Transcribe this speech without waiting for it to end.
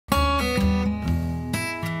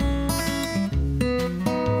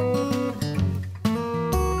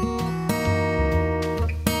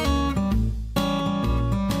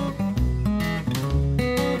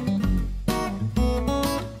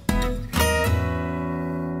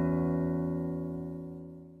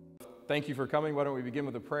Thank you for coming. Why don't we begin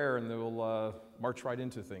with a prayer and then we'll march right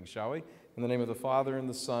into things, shall we? In the name of the Father, and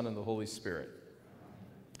the Son, and the Holy Spirit.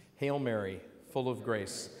 Hail Mary, full of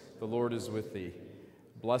grace, the Lord is with thee.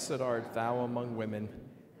 Blessed art thou among women,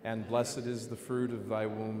 and blessed is the fruit of thy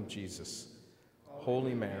womb, Jesus.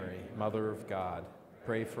 Holy Mary, Mother of God,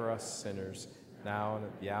 pray for us sinners, now and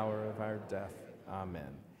at the hour of our death. Amen.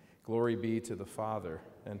 Glory be to the Father,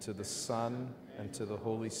 and to the Son, and to the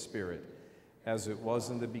Holy Spirit, as it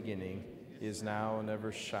was in the beginning, is now, and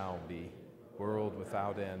ever shall be, world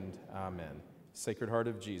without end. Amen. Sacred Heart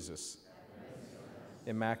of Jesus,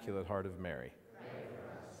 Immaculate Heart of Mary,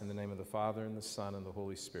 in the name of the Father, and the Son, and the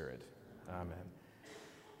Holy Spirit. Amen.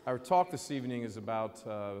 Our talk this evening is about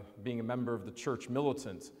being a member of the church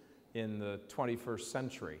militant in the 21st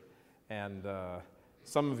century. And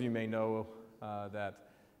some of you may know that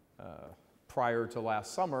prior to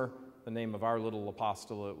last summer, the name of our little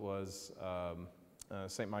apostolate was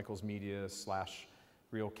St. Michael's Media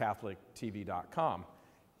 / RealCatholicTV.com.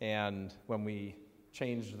 And when we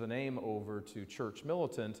changed the name over to Church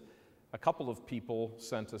Militant, a couple of people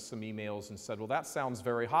sent us some emails and said, well, that sounds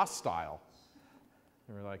very hostile.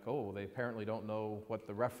 And we're like, oh, they apparently don't know what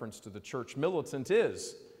the reference to the Church Militant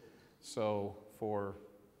is. So for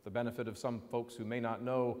the benefit of some folks who may not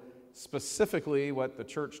know specifically what the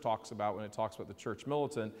church talks about when it talks about the church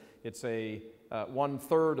militant, it's a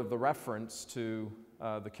 1/3 of the reference to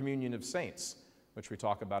the communion of saints, which we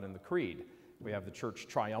talk about in the creed. We have the church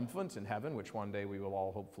triumphant in heaven, which one day we will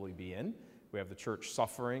all hopefully be in. We have the church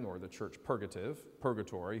suffering, or the church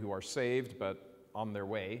purgatory, who are saved but on their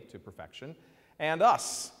way to perfection. And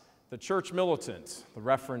us, the church militant, the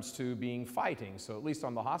reference to being fighting. So at least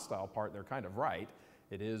on the hostile part, they're kind of right.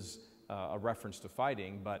 It is a reference to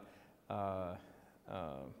fighting, but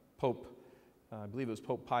Pope, I believe it was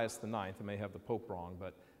Pope Pius IX, I may have the Pope wrong,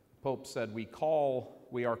 but the Pope said we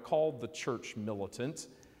are called the church militant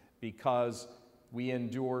because we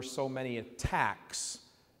endure so many attacks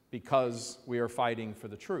because we are fighting for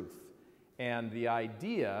the truth. And the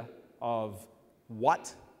idea of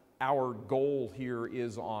what our goal here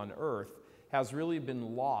is on earth has really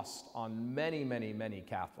been lost on many, many, many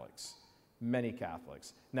Catholics. Many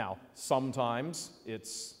Catholics. Now,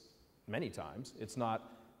 many times, it's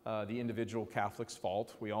not the individual Catholic's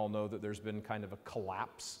fault. We all know that there's been kind of a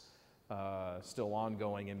collapse still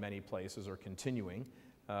ongoing in many places, or continuing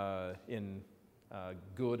in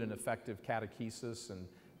good and effective catechesis and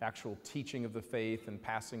actual teaching of the faith and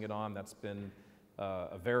passing it on. That's been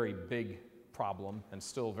a very big problem, and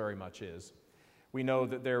still very much is. We know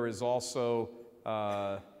that there is also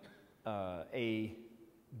a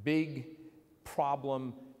big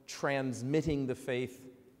problem transmitting the faith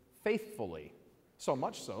faithfully. So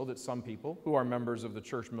much so that some people who are members of the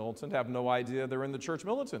church militant have no idea they're in the church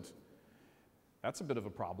militant. That's a bit of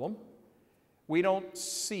a problem. We don't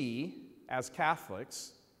see, as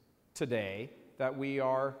Catholics today, that we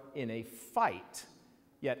are in a fight.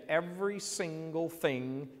 Yet every single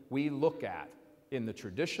thing we look at in the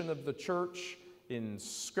tradition of the church, in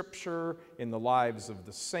Scripture, in the lives of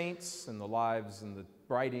the saints, in the lives and the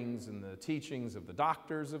writings and the teachings of the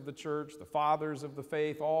doctors of the church, the fathers of the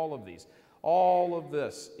faith, all of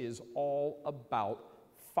this is all about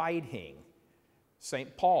fighting.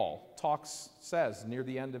 St. Paul says near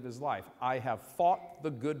the end of his life, I have fought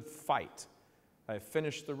the good fight. I have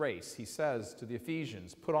finished the race. He says to the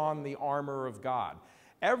Ephesians, put on the armor of God.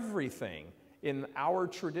 Everything in our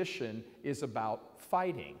tradition is about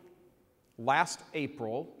fighting. Last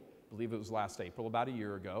April, I believe it was last April, about a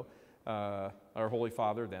year ago, our Holy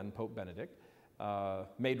Father, then Pope Benedict,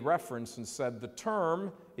 made reference and said the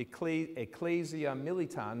term ecclesia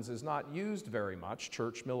militans is not used very much,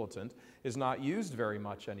 church militant, is not used very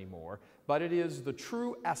much anymore, but it is the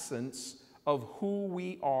true essence of who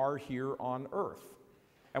we are here on earth.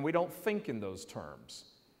 And we don't think in those terms.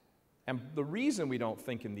 And the reason we don't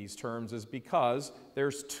think in these terms is because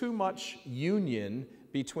there's too much union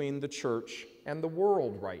between the church and the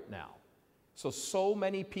world right now. So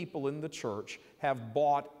many people in the church have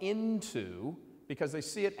bought into, because they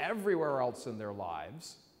see it everywhere else in their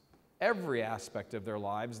lives, every aspect of their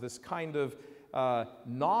lives, this kind of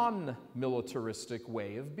non-militaristic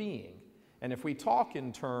way of being. And if we talk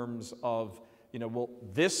in terms of, well,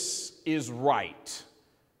 this is right,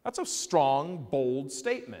 that's a strong, bold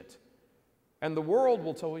statement. And the world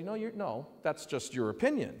will tell you, no, that's just your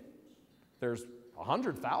opinion. There's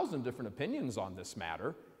 100,000 different opinions on this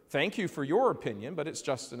matter. Thank you for your opinion, but it's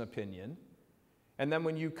just an opinion. And then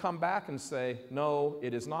when you come back and say, no,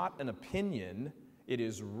 it is not an opinion, it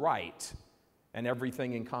is right, and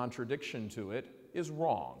everything in contradiction to it is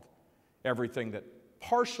wrong. Everything that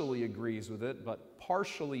partially agrees with it, but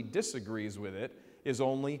partially disagrees with it, is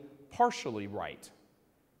only partially right.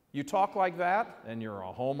 You talk like that, and you're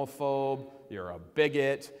a homophobe, you're a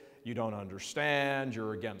bigot, you don't understand,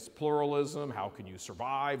 you're against pluralism, how can you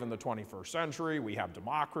survive in the 21st century? We have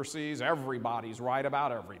democracies, everybody's right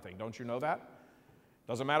about everything. Don't you know that?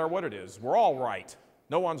 Doesn't matter what it is, we're all right.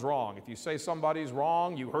 No one's wrong. If you say somebody's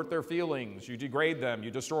wrong, you hurt their feelings, you degrade them,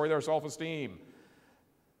 you destroy their self-esteem,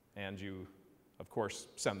 and you, of course,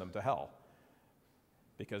 send them to hell.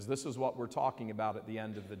 Because this is what we're talking about at the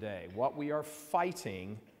end of the day. What we are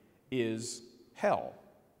fighting is hell,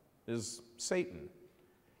 is Satan.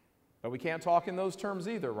 But we can't talk in those terms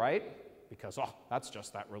either, right? Because, oh, that's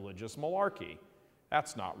just that religious malarkey.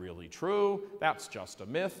 That's not really true. That's just a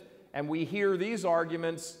myth. And we hear these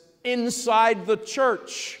arguments inside the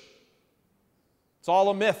church. It's all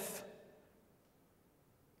a myth.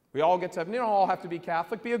 We all get to have, you don't all have to be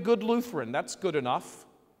Catholic. Be a good Lutheran. That's good enough.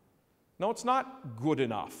 No, it's not good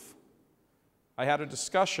enough. I had a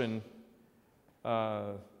discussion,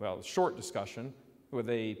 a short discussion, with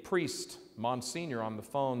a priest, Monsignor, on the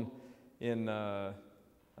phone in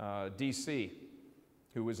D.C.,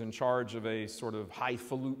 who was in charge of a sort of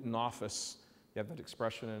highfalutin office. You have that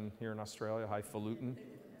expression here in Australia, highfalutin?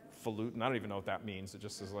 Falutin, I don't even know what that means. It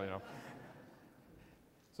just says, you know.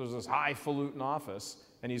 So there's this highfalutin office,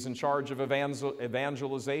 and he's in charge of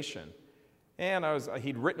evangelization. And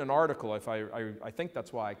he'd written an article, I think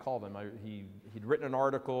that's why I called him. He'd written an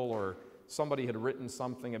article, or somebody had written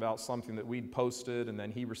something about something that we'd posted, and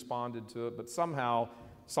then he responded to it. But somehow,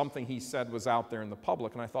 something he said was out there in the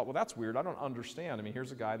public, and I thought, well, that's weird. I don't understand. I mean,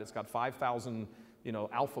 here's a guy that's got 5,000,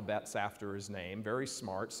 alphabets after his name, very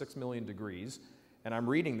smart, 6 million degrees, and I'm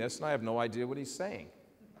reading this, and I have no idea what he's saying.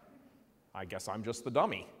 I guess I'm just the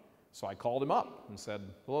dummy. So I called him up and said,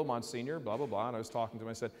 hello, Monsignor, blah, blah, blah, and I was talking to him.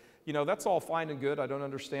 I said, that's all fine and good. I don't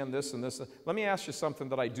understand this and this. Let me ask you something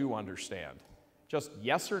that I do understand. Just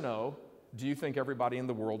yes or no, do you think everybody in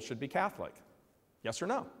the world should be Catholic? Yes or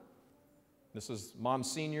no? This is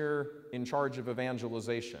Monsignor in charge of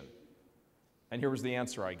evangelization. And here was the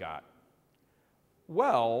answer I got.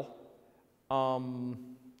 Well,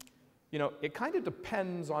 it kind of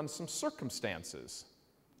depends on some circumstances.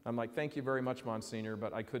 I'm like, thank you very much, Monsignor,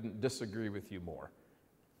 but I couldn't disagree with you more.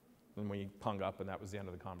 And we hung up, and that was the end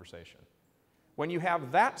of the conversation. When you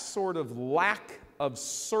have that sort of lack of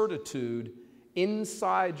certitude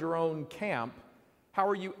inside your own camp, how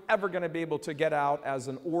are you ever going to be able to get out as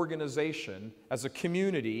an organization, as a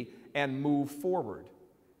community, and move forward?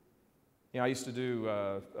 I used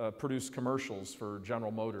to produce commercials for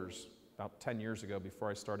General Motors about 10 years ago before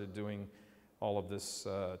I started doing all of this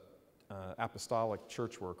apostolic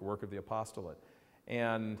church work of the apostolate.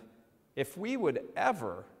 And if we would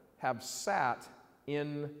ever have sat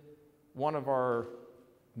in one of our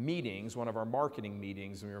meetings, one of our marketing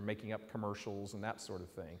meetings, and we were making up commercials and that sort of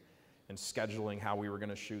thing, and scheduling how we were going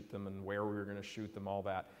to shoot them and where we were going to shoot them, all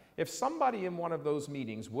that. If somebody in one of those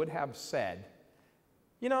meetings would have said,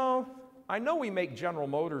 I know we make General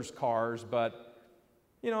Motors cars, but,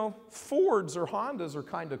 Fords or Hondas are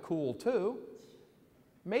kind of cool too.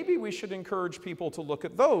 Maybe we should encourage people to look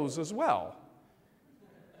at those as well.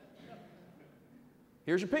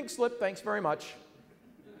 Here's your pink slip, thanks very much.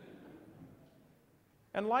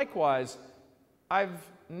 And likewise, I've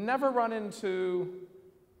never run into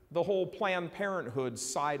the whole Planned Parenthood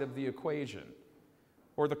side of the equation,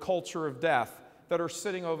 or the culture of death, that are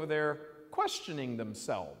sitting over there questioning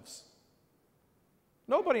themselves.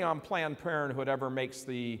 Nobody on Planned Parenthood ever makes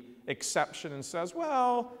the exception and says,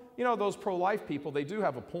 well, those pro-life people, they do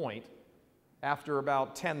have a point. After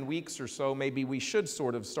about 10 weeks or so, maybe we should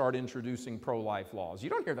sort of start introducing pro-life laws.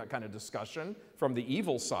 You don't hear that kind of discussion from the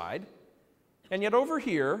evil side. And yet over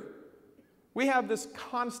here, we have this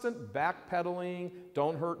constant backpedaling,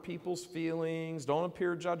 don't hurt people's feelings, don't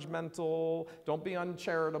appear judgmental, don't be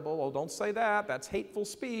uncharitable, oh, don't say that, that's hateful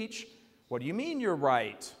speech. What do you mean you're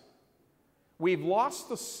right? We've lost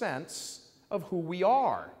the sense of who we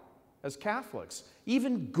are as Catholics.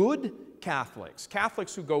 Even good Catholics,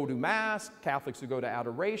 Catholics who go to Mass, Catholics who go to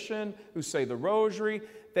adoration, who say the Rosary,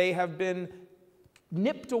 they have been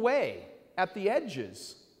nipped away at the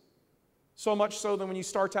edges. So much so that when you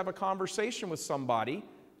start to have a conversation with somebody,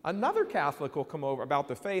 another Catholic will come over about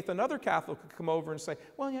the faith, another Catholic will come over and say,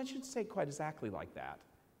 well, you shouldn't say it quite exactly like that.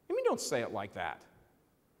 I mean, don't say it like that.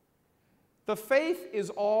 The faith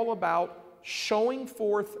is all about showing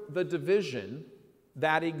forth the division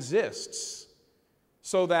that exists,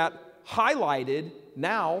 so that highlighted,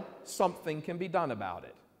 now something can be done about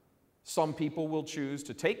it. Some people will choose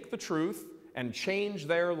to take the truth and change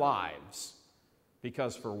their lives.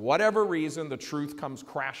 because for whatever reason, the truth comes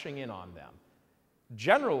crashing in on them.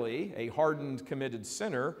 Generally, a hardened, committed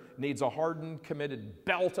sinner needs a hardened, committed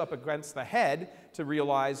belt up against the head to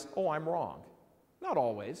realize, oh, I'm wrong. Not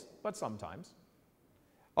always, but sometimes.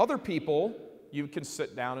 Other people you can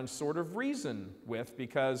sit down and sort of reason with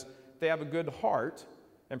because they have a good heart,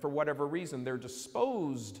 and for whatever reason, they're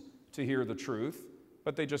disposed to hear the truth,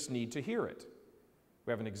 but they just need to hear it.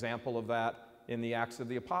 We have an example of that in the Acts of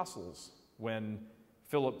the Apostles, when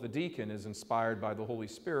Philip the deacon is inspired by the Holy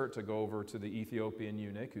Spirit to go over to the Ethiopian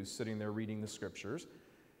eunuch who's sitting there reading the scriptures.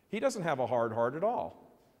 He doesn't have a hard heart at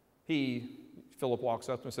all. Philip walks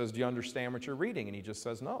up and says, do you understand what you're reading? And he just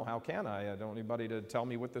says, no, how can I? I don't want anybody to tell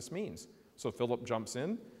me what this means. So Philip jumps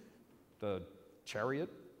in, the chariot,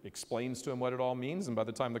 explains to him what it all means, and by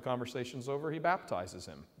the time the conversation's over, he baptizes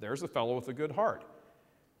him. There's a fellow with a good heart.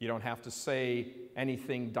 You don't have to say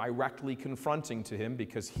anything directly confronting to him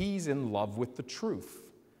because he's in love with the truth.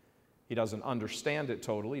 He doesn't understand it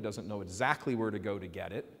totally. He doesn't know exactly where to go to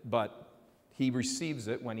get it, but he receives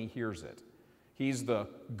it when he hears it. He's the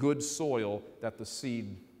good soil that the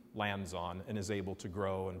seed lands on and is able to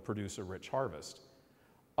grow and produce a rich harvest.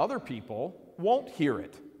 Other people won't hear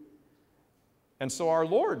it. And so our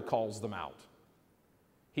Lord calls them out.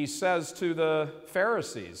 He says to the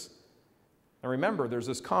Pharisees, and remember, there's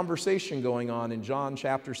this conversation going on in John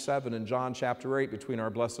chapter 7 and John chapter 8 between our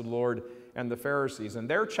blessed Lord and the Pharisees, and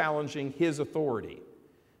they're challenging his authority.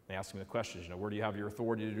 They ask him the questions, where do you have your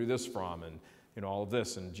authority to do this from? And, all of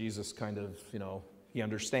this. And Jesus kind of, he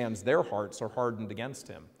understands their hearts are hardened against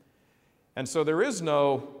him. And so there is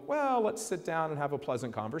no, well, let's sit down and have a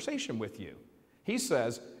pleasant conversation with you. He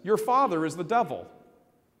says, your father is the devil.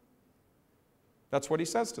 That's what he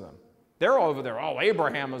says to them. They're all over there, oh,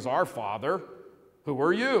 Abraham is our father. Who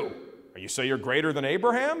are you? Are you say you're greater than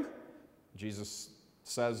Abraham? Jesus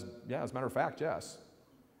says, yeah, as a matter of fact, yes.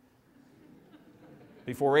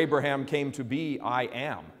 Before Abraham came to be, I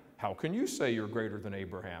am. How can you say you're greater than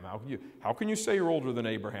Abraham? How can you say you're older than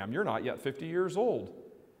Abraham? You're not yet 50 years old.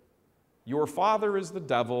 Your father is the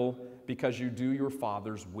devil because you do your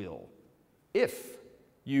father's will. If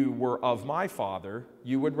you were of my father,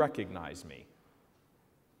 you would recognize me.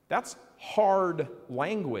 That's hard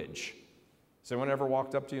language. Has anyone ever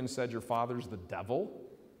walked up to you and said, your father's the devil?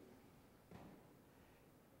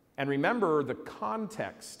 And remember the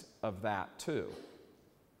context of that too.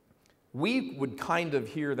 We would kind of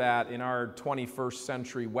hear that in our 21st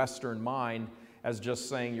century Western mind as just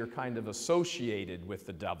saying you're kind of associated with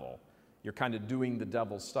the devil. You're kind of doing the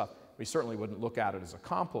devil's stuff. We certainly wouldn't look at it as a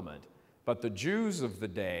compliment. But the Jews of the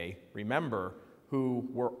day, remember, who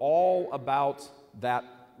were all about that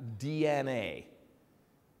DNA,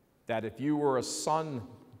 that if you were a son,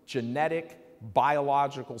 genetic,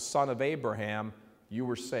 biological son of Abraham, you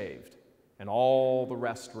were saved, and all the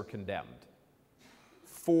rest were condemned.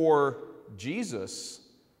 For Jesus,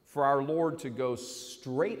 for our Lord to go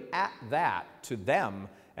straight at that to them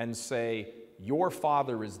and say, your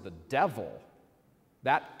father is the devil,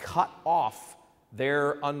 that cut off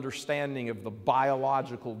their understanding of the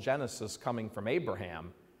biological Genesis coming from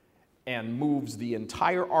Abraham and moves the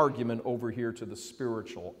entire argument over here to the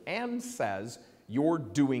spiritual and says, you're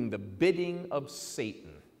doing the bidding of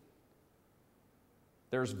Satan.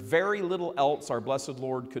 There's very little else our blessed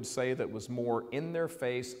Lord could say that was more in their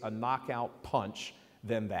face, a knockout punch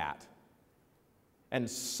than that. And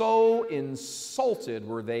so insulted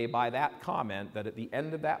were they by that comment that at the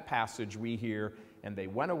end of that passage we hear, and they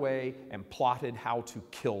went away and plotted how to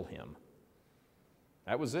kill him.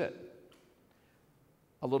 That was it.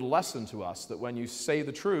 A little lesson to us that when you say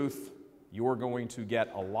the truth, you're going to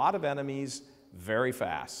get a lot of enemies very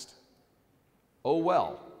fast. Oh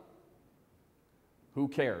well, who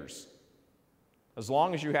cares? As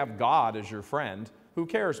long as you have God as your friend, who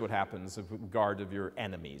cares what happens with regard of your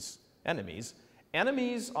enemies?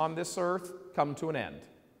 Enemies on this earth come to an end.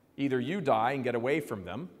 Either you die and get away from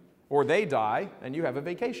them, or they die and you have a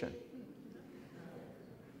vacation.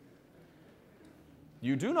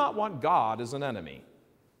 You do not want God as an enemy.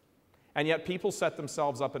 And yet people set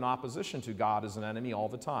themselves up in opposition to God as an enemy all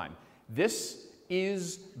the time. This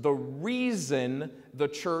is the reason the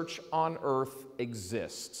church on earth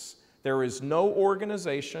exists. There is no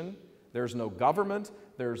organization, there's no government,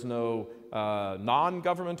 there's no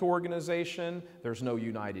non-government organization, there's no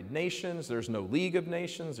United Nations, there's no League of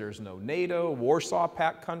Nations, there's no NATO, Warsaw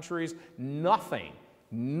Pact countries, nothing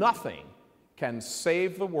can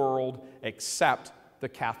save the world except the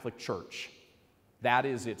Catholic Church. That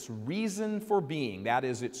is its reason for being, that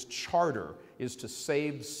is its charter, is to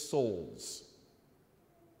save souls.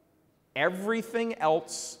 Everything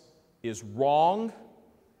else is wrong,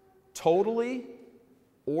 totally,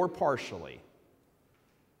 or partially.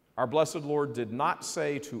 Our blessed Lord did not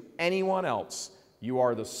say to anyone else, "You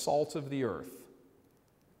are the salt of the earth."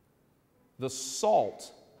 The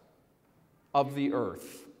salt of the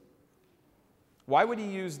earth. Why would he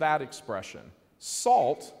use that expression?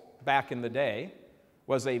 Salt, back in the day,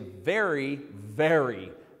 was a very,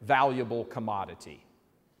 very valuable commodity.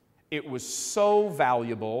 It was so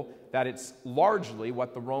valuable that it's largely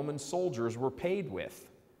what the Roman soldiers were paid with.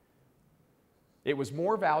 It was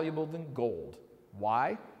more valuable than gold.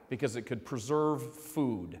 Why? Because it could preserve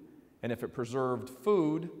food. And if it preserved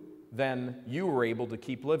food, then you were able to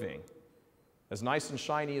keep living. As nice and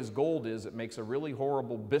shiny as gold is, it makes a really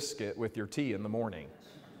horrible biscuit with your tea in the morning.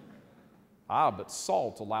 But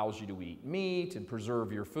salt allows you to eat meat and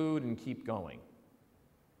preserve your food and keep going.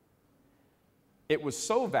 It was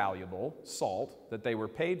so valuable, salt, that they were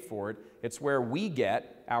paid for it. It's where we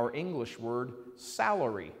get our English word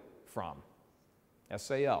salary from.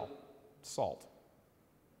 S-A-L, salt.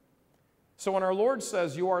 So when our Lord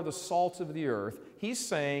says, "You are the salt of the earth," he's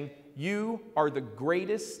saying, you are the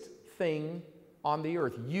greatest thing on the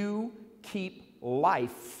earth. You keep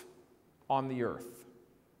life on the earth.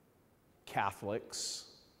 Catholics.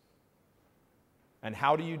 And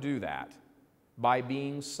how do you do that? By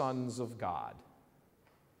being sons of God.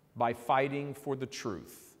 By fighting for the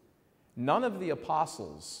truth. None of the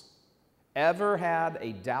apostles ever had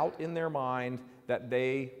a doubt in their mind that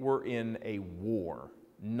they were in a war.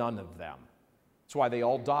 None of them. That's why they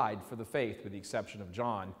all died for the faith, with the exception of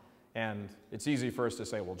John. And it's easy for us to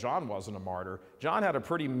say, well, John wasn't a martyr. John had a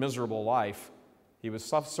pretty miserable life. He was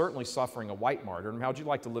certainly suffering a white martyrdom. How would you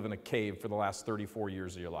like to live in a cave for the last 34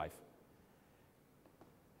 years of your life?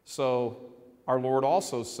 So our Lord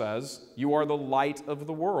also says, "You are the light of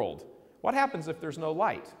the world." What happens if there's no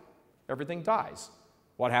light? Everything dies.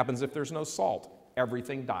 What happens if there's no salt?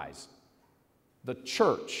 Everything dies. The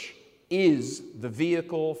church is the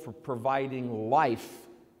vehicle for providing life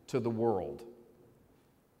to the world.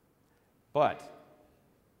 But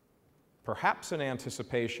perhaps in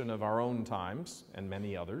anticipation of our own times and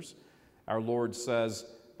many others, our Lord says,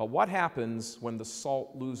 but what happens when the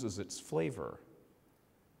salt loses its flavor?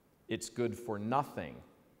 It's good for nothing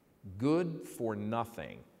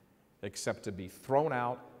except to be thrown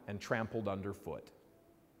out and trampled underfoot.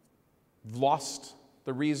 Lost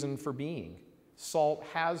the reason for being. Salt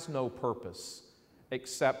has no purpose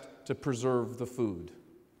except to preserve the food.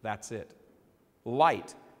 That's it.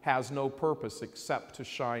 Light has no purpose except to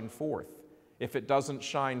shine forth. If it doesn't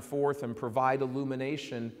shine forth and provide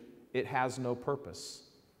illumination, it has no purpose.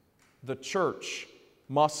 The church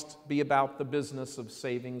must be about the business of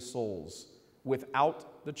saving souls.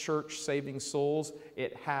 Without the church saving souls,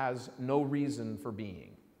 it has no reason for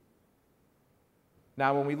being.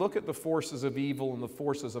 Now, when we look at the forces of evil and the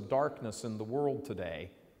forces of darkness in the world today,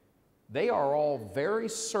 they are all very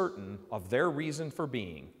certain of their reason for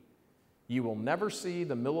being. You will never see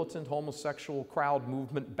the militant homosexual crowd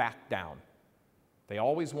movement back down. They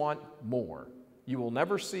always want more. You will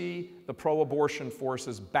never see the pro-abortion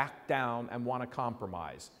forces back down and want to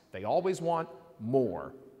compromise. They always want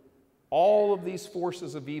more. All of these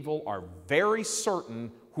forces of evil are very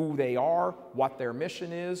certain who they are, what their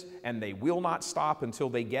mission is, and they will not stop until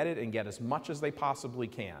they get it and get as much as they possibly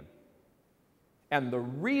can. And the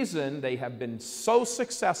reason they have been so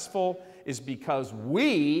successful is because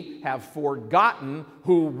we have forgotten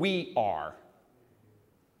who we are.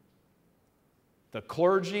 The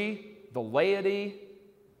clergy, the laity,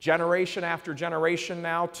 generation after generation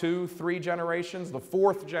now, 2, 3 generations, the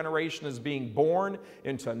 4th generation is being born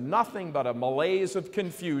into nothing but a malaise of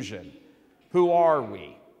confusion. Who are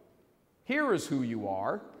we? Here is who you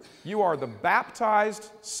are. You are the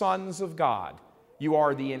baptized sons of God. You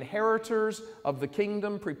are the inheritors of the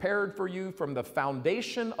kingdom prepared for you from the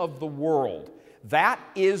foundation of the world. That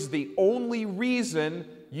is the only reason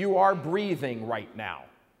you are breathing right now.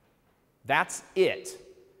 That's it.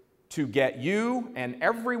 To get you and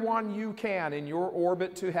everyone you can in your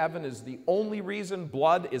orbit to heaven is the only reason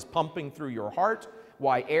blood is pumping through your heart,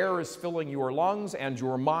 why air is filling your lungs, and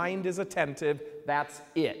your mind is attentive. That's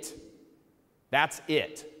it. That's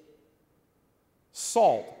it.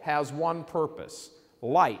 Salt has one purpose.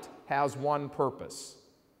 Light has one purpose.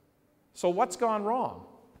 So what's gone wrong?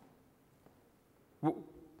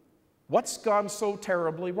 What's gone so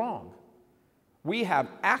terribly wrong? We have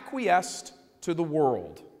acquiesced to the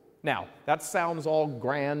world. Now, that sounds all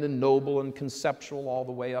grand and noble and conceptual all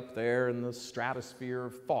the way up there in the stratosphere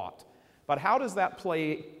of thought. But how does that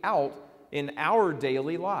play out in our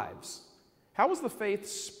daily lives? How is the faith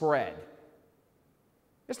spread?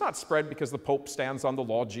 It's not spread because the Pope stands on the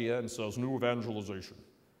loggia and says, new evangelization.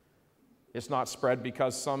 It's not spread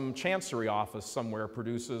because some chancery office somewhere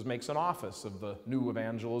makes an office of the new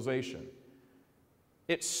evangelization.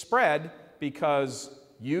 It's spread because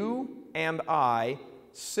you and I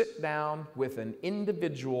sit down with an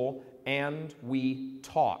individual and we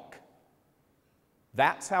talk.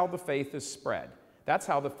 That's how the faith is spread. That's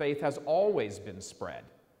how the faith has always been spread.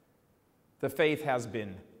 The faith has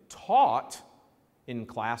been taught in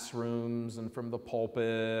classrooms and from the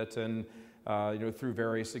pulpit and through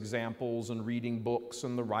various examples and reading books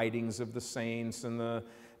and the writings of the saints and the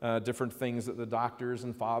different things that the doctors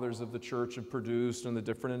and fathers of the church have produced and the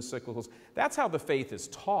different encyclicals. That's how the faith is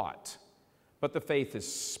taught. But the faith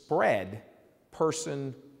is spread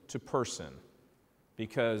person to person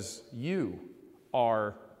because you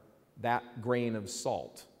are that grain of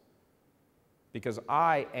salt. Because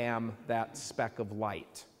I am that speck of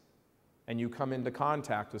light. And you come into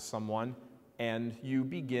contact with someone and you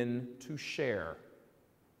begin to share.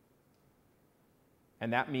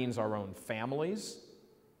 And that means our own families.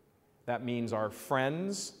 That means our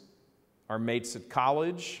friends, our mates at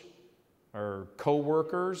college, our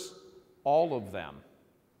co-workers, all of them.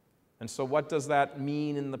 And so what does that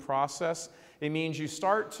mean in the process? It means you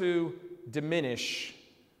start to diminish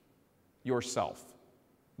yourself,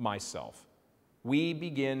 myself. We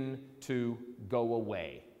begin to go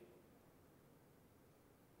away.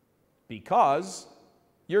 Because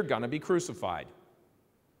you're going to be crucified.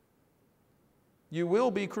 You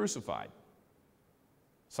will be crucified.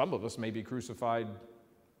 Some of us may be crucified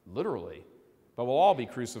literally, but we'll all be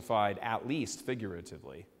crucified at least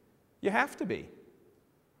figuratively. You have to be.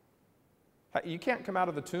 You can't come out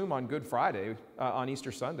of the tomb on Good Friday, on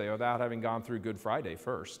Easter Sunday, without having gone through Good Friday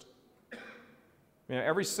first.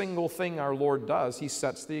 Every single thing our Lord does, He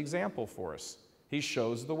sets the example for us. He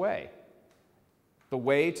shows the way. The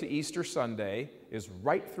way to Easter Sunday is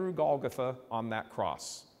right through Golgotha on that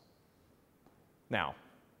cross. Now,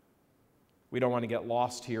 we don't want to get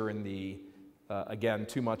lost here in the, again,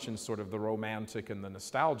 too much in sort of the romantic and the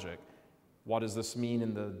nostalgic. What does this mean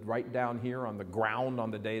in the right down here on the ground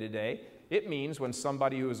on the day-to-day? It means when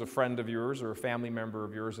somebody who is a friend of yours or a family member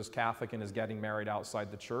of yours is Catholic and is getting married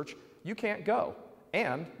outside the church, you can't go.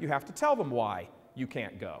 And you have to tell them why you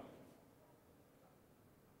can't go.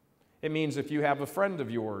 It means if you have a friend of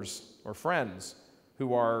yours or friends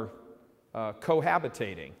who are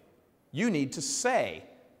cohabitating, you need to say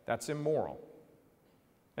that's immoral.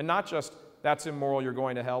 And not just, that's immoral, you're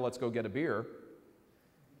going to hell, let's go get a beer.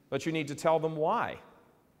 But you need to tell them why.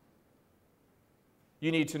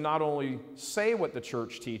 You need to not only say what the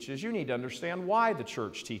church teaches, you need to understand why the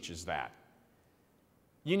church teaches that.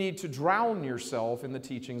 You need to drown yourself in the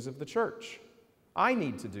teachings of the church. I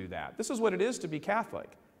need to do that. This is what it is to be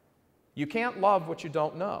Catholic. You can't love what you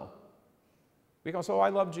don't know. Because, oh, I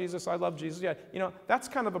love Jesus, I love Jesus. Yeah, that's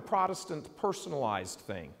kind of a Protestant personalized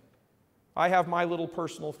thing. I have my little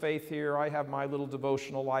personal faith here. I have my little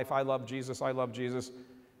devotional life. I love Jesus, I love Jesus.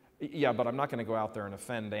 Yeah, but I'm not going to go out there and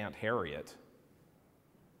offend Aunt Harriet.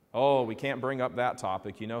 Oh, we can't bring up that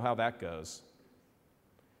topic. You know how that goes.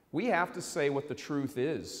 We have to say what the truth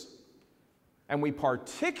is. And we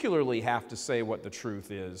particularly have to say what the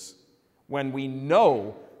truth is when we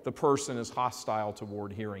know the person is hostile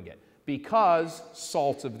toward hearing it. Because,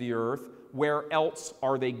 salt of the earth, where else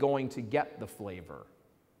are they going to get the flavor?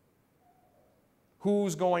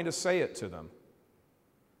 Who's going to say it to them?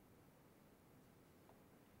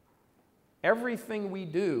 Everything we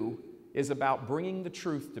do is about bringing the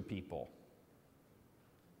truth to people.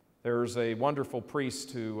 There's a wonderful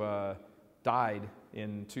priest who died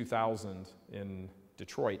in 2000 in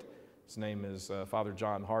Detroit. His name is Father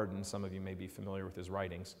John Hardin. Some of you may be familiar with his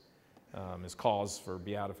writings. His cause for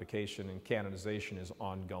beatification and canonization is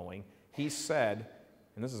ongoing. He said,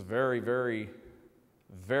 and this is a very, very,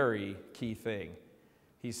 very key thing,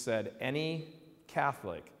 he said, any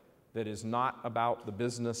Catholic that is not about the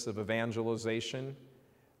business of evangelization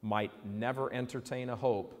might never entertain a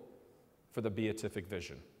hope for the beatific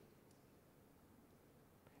vision.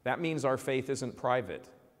 That means our faith isn't private.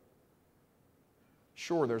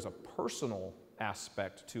 Sure, there's a personal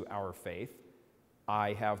aspect to our faith.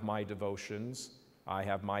 I have my devotions, I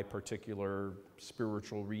have my particular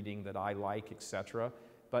spiritual reading that I like, etc.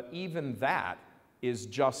 But even that is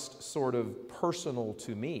just sort of personal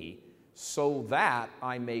to me so that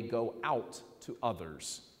I may go out to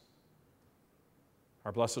others.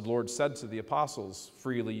 Our blessed Lord said to the apostles,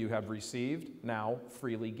 freely you have received, now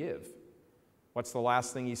freely give. What's the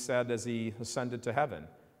last thing he said as he ascended to heaven?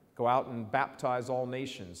 Go out and baptize all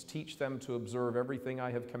nations. Teach them to observe everything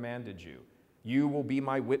I have commanded you. You will be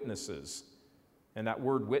my witnesses. And that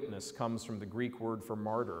word witness comes from the Greek word for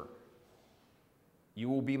martyr. You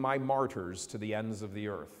will be my martyrs to the ends of the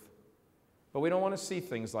earth. But we don't want to see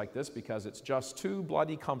things like this because it's just too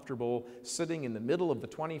bloody comfortable sitting in the middle of the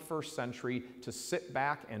 21st century to sit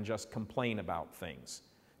back and just complain about things,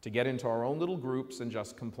 to get into our own little groups and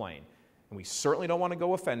just complain. And we certainly don't want to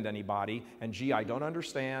go offend anybody, and gee, I don't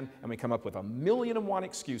understand, and we come up with 1,000,001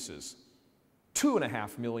 excuses,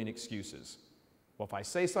 2.5 million excuses. Well, if I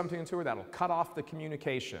say something to her, that'll cut off the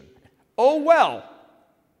communication. Oh well!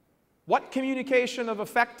 What communication of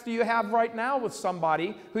effect do you have right now with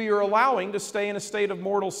somebody who you're allowing to stay in a state of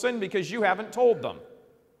mortal sin because you haven't told them?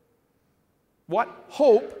 What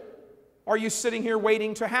hope are you sitting here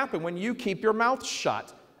waiting to happen when you keep your mouth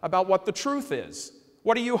shut about what the truth is?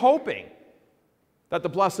 What are you hoping? That the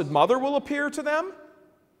Blessed Mother will appear to them?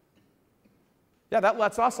 Yeah, that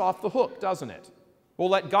lets us off the hook, doesn't it? We'll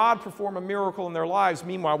let God perform a miracle in their lives.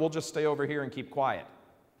 Meanwhile, we'll just stay over here and keep quiet.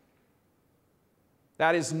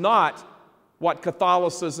 That is not what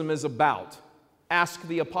Catholicism is about. Ask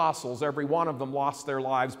the apostles. Every one of them lost their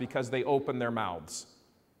lives because they opened their mouths.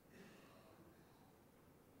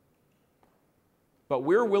 But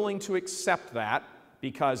we're willing to accept that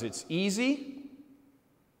because it's easy,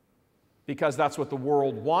 because that's what the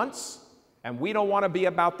world wants, and we don't want to be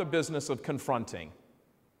about the business of confronting.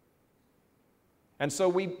 And so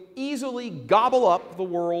we easily gobble up the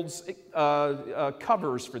world's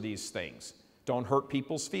covers for these things. Don't hurt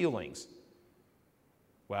people's feelings.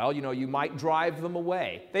 Well, you know, you might drive them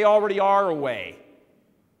away. They already are away.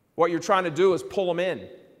 What you're trying to do is pull them in.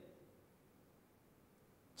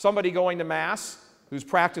 Somebody going to Mass who's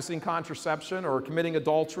practicing contraception or committing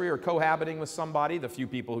adultery or cohabiting with somebody, the few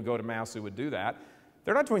people who go to Mass who would do that,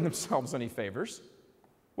 they're not doing themselves any favors.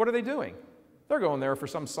 What are they doing? They're going there for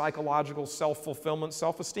some psychological self-fulfillment,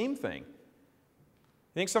 self-esteem thing.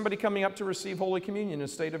 You think somebody coming up to receive Holy Communion in a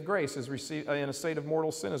state of grace, in a state of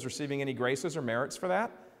mortal sin, is receiving any graces or merits for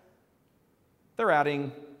that? They're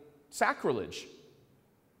adding sacrilege.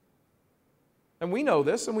 And we know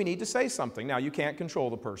this, and we need to say something. Now, you can't control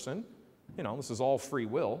the person. You know, this is all free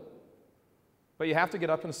will. But you have to get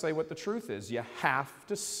up and say what the truth is. You have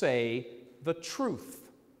to say the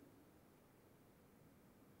truth.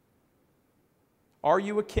 Are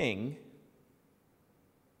you a king?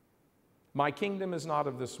 My kingdom is not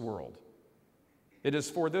of this world. It is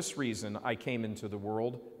for this reason I came into the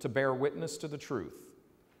world, to bear witness to the truth.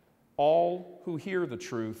 All who hear the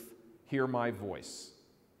truth hear my voice.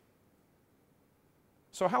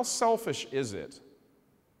 So how selfish is it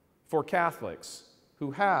for Catholics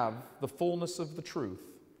who have the fullness of the truth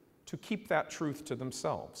to keep that truth to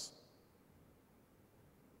themselves?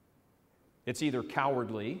 It's either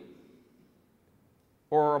cowardly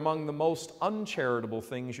or among the most uncharitable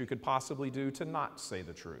things you could possibly do to not say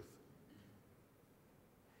the truth.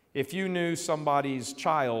 If you knew somebody's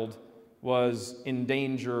child was in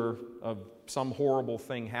danger of some horrible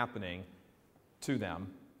thing happening to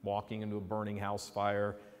them, walking into a burning house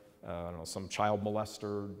fire, I don't know, some child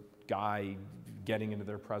molester guy getting into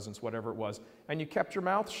their presence, whatever it was, and you kept your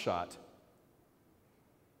mouth shut,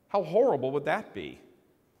 how horrible would that be?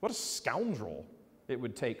 What a scoundrel it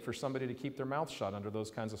would take for somebody to keep their mouth shut under those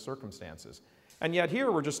kinds of circumstances. And yet here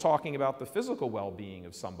we're just talking about the physical well-being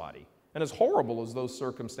of somebody. And as horrible as those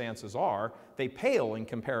circumstances are, they pale in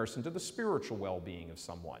comparison to the spiritual well-being of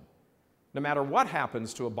someone. No matter what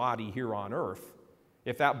happens to a body here on earth,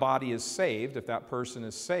 if that body is saved, if that person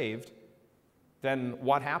is saved, then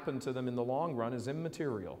what happened to them in the long run is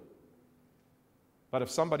immaterial. But if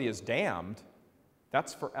somebody is damned,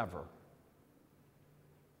 that's forever.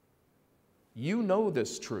 You know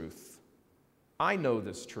this truth. I know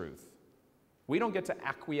this truth. We don't get to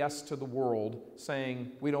acquiesce to the world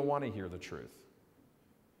saying we don't want to hear the truth.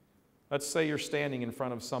 Let's say you're standing in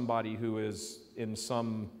front of somebody who is in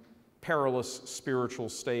some perilous spiritual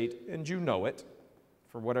state, and you know it.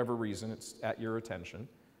 For whatever reason, it's at your attention.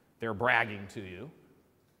 They're bragging to you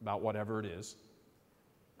about whatever it is.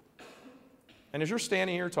 And as you're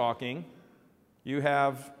standing here talking, you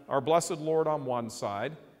have our blessed Lord on one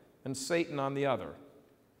side and Satan on the other.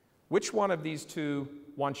 Which one of these two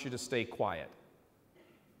wants you to stay quiet?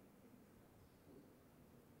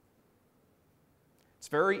 It's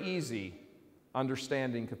very easy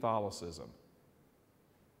understanding Catholicism.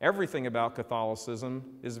 Everything about Catholicism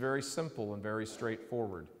is very simple and very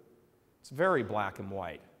straightforward. It's very black and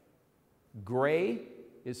white. Gray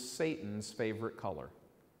is Satan's favorite color.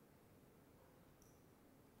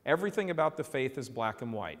 Everything about the faith is black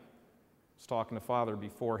and white. I was talking to Father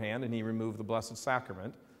beforehand, and he removed the Blessed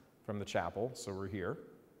Sacrament from the chapel, so we're here.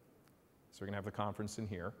 So we're going to have the conference in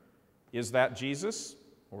here. Is that Jesus,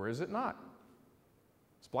 or is it not?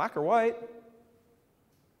 It's black or white.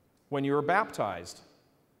 When you were baptized,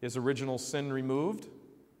 Is original sin removed,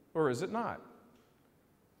 or is it not?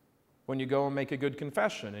 When you go and make a good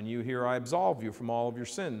confession and you hear, I absolve you from all of your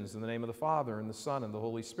sins in the name of the Father and the Son and the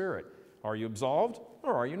Holy Spirit, are you absolved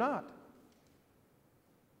or are you not?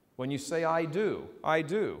 When you say, I do, are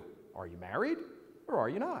you married or are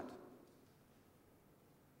you not?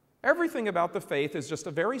 Everything about the faith is just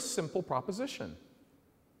a very simple proposition.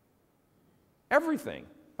 Everything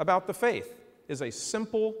about the faith is a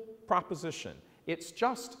simple proposition. It's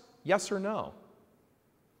just yes or no,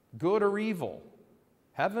 good or evil,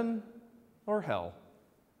 heaven or hell.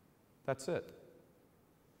 That's it.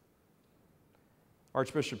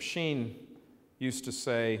 Archbishop Sheen used to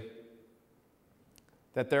say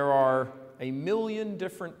that there are 1,000,000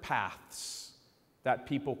 different paths that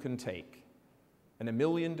people can take, and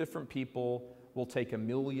 1,000,000 different people will take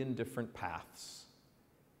 1,000,000 different paths.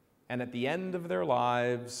 And at the end of their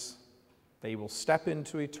lives, they will step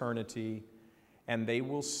into eternity and they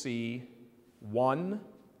will see one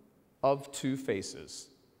of two faces.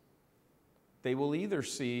 They will either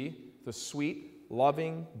see the sweet,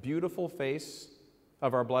 loving, beautiful face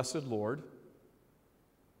of our blessed Lord,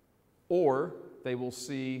 or they will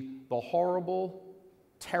see the horrible,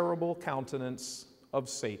 terrible countenance of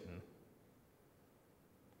Satan.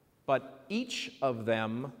 But each of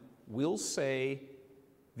them will say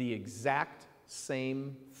the exact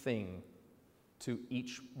same thing to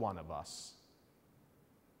each one of us.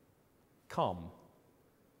 Come,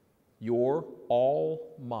 you're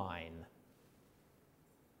all mine.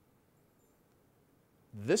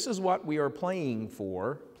 This is what we are playing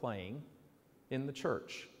in the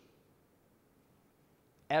church.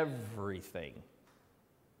 Everything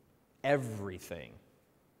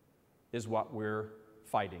is what we're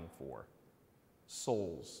fighting for.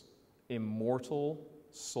 Souls, immortal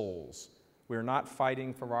souls. We're not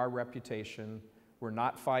fighting for our reputation. We're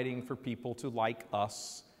not fighting for people to like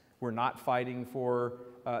us. We're not fighting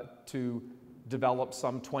to develop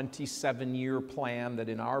some 27-year plan that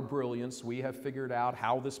in our brilliance we have figured out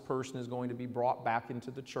how this person is going to be brought back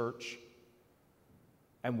into the church.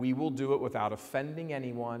 And we will do it without offending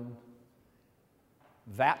anyone.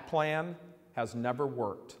 That plan has never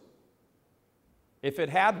worked. If it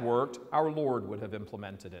had worked, our Lord would have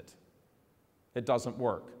implemented it. It doesn't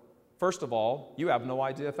work. First of all, you have no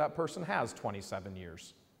idea if that person has 27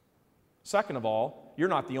 years. Second of all, you're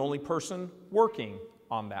not the only person working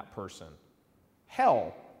on that person.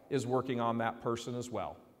 Hell is working on that person as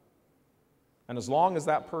well. And as long as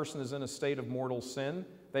that person is in a state of mortal sin,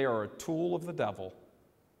 they are a tool of the devil.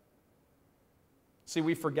 See,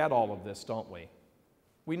 we forget all of this, don't we?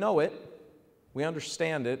 We know it. We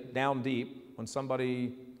understand it down deep when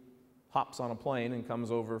somebody hops on a plane and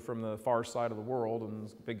comes over from the far side of the world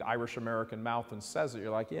and big Irish-American mouth and says it.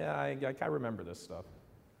 You're like, yeah, I remember this stuff.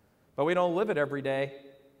 But we don't live it every day.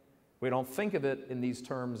 We don't think of it in these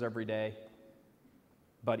terms every day.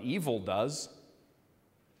 But evil does.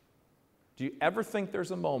 Do you ever think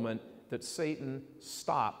there's a moment that Satan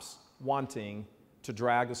stops wanting to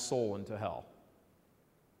drag a soul into hell?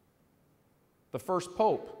 The first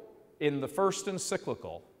pope in the first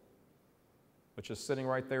encyclical, which is sitting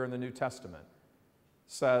right there in the New Testament,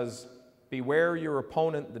 says, beware your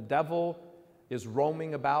opponent, the devil is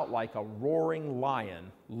roaming about like a roaring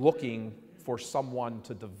lion looking for someone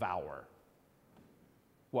to devour.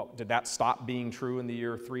 Well, did that stop being true in the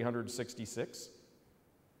year 366?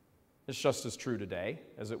 It's just as true today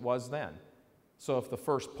as it was then. So if the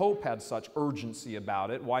first pope had such urgency about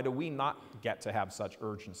it, why do we not get to have such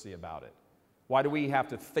urgency about it? Why do we have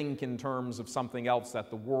to think in terms of something else that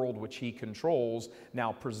the world which he controls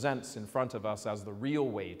now presents in front of us as the real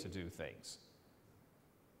way to do things?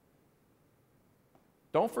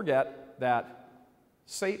 Don't forget that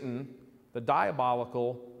Satan, the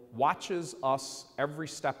diabolical, watches us every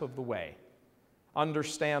step of the way,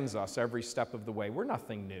 understands us every step of the way. We're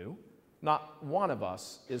nothing new. Not one of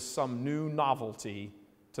us is some new novelty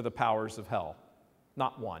to the powers of hell.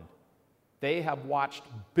 Not one. They have watched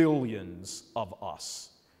billions of us.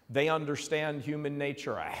 They understand human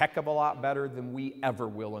nature a heck of a lot better than we ever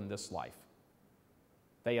will in this life.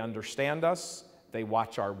 They understand us. They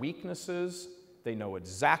watch our weaknesses. They know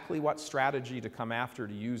exactly what strategy to come after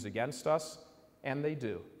to use against us, and they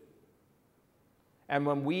do. And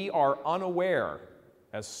when we are unaware,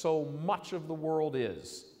 as so much of the world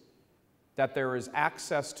is, that there is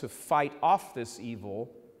access to fight off this evil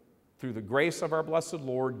through the grace of our blessed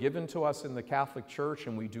Lord given to us in the Catholic Church,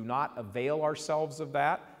 and we do not avail ourselves of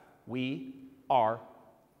that, we are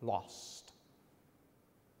lost.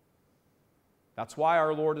 That's why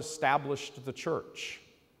our Lord established the church.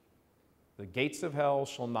 The gates of hell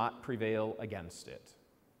shall not prevail against it.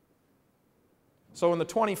 So in the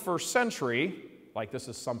 21st century, like this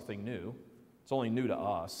is something new, it's only new to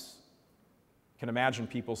us. You can imagine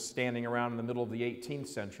people standing around in the middle of the 18th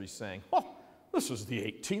century saying, "Oh, this is the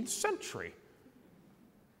 18th century.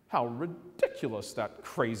 How ridiculous that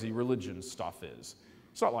crazy religion stuff is.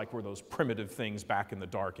 It's not like we're those primitive things back in the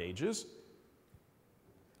Dark Ages."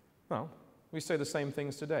 Well, we say the same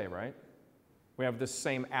things today, right? We have this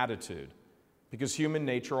same attitude because human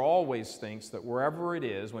nature always thinks that wherever it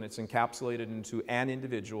is, when it's encapsulated into an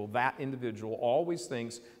individual, that individual always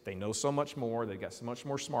thinks they know so much more, they've got so much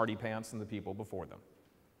more smarty pants than the people before them,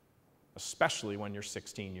 especially when you're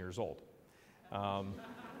 16 years old.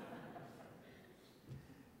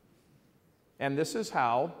 And this is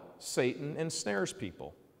how Satan ensnares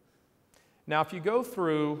people. Now, if you go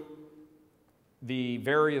through the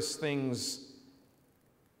various things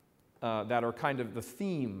that are kind of the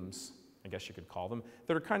themes, I guess you could call them,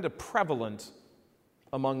 that are kind of prevalent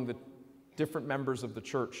among the different members of the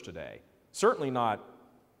church today. Certainly not,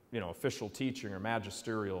 official teaching or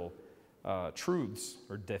magisterial truths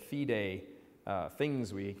or de fide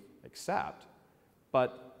things we accept,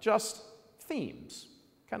 but just themes,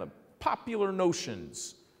 kind of popular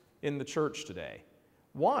notions in the church today.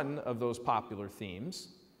 One of those popular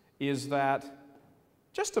themes is that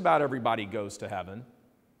just about everybody goes to heaven.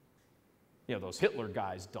 Those Hitler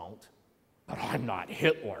guys don't, but I'm not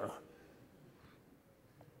Hitler.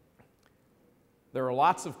 There are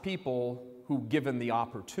lots of people who, given the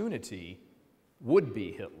opportunity, would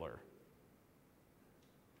be Hitler.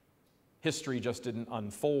 History just didn't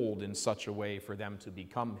unfold in such a way for them to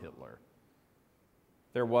become Hitler.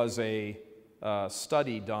 There was a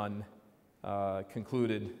study done,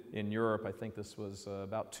 concluded in Europe, I think this was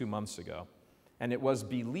about 2 months ago, and it was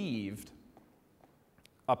believed,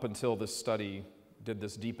 up until this study did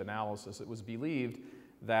this deep analysis, it was believed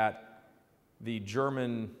that the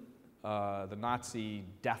the Nazi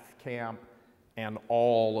death camp and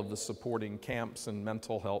all of the supporting camps and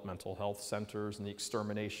mental health centers and the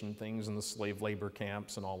extermination things and the slave labor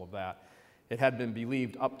camps and all of that, it had been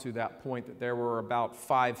believed up to that point that there were about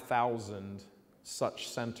 5,000 such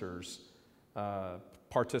centers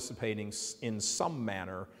participating in some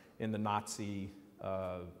manner in the Nazi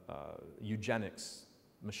eugenics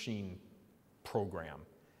machine program.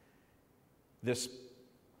 This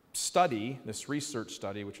study, this research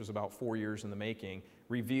study, which was about 4 years in the making,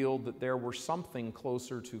 revealed that there were something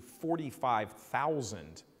closer to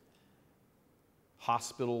 45,000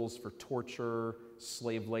 hospitals for torture,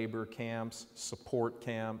 slave labor camps, support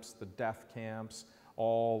camps, the death camps,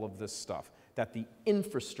 all of this stuff. That the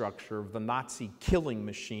infrastructure of the Nazi killing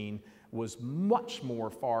machine was much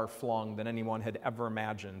more far-flung than anyone had ever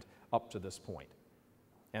imagined up to this point.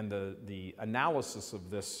 And the analysis of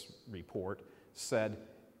this report said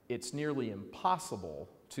it's nearly impossible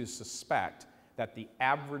to suspect that the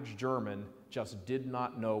average German just did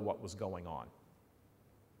not know what was going on.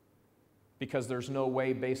 Because there's no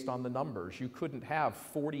way, based on the numbers, you couldn't have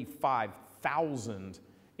 45,000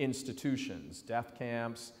 institutions, death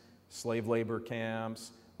camps, slave labor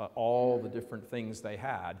camps, all the different things they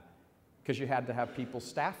had, because you had to have people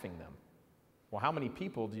staffing them. Well, how many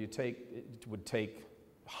people do you take? It would take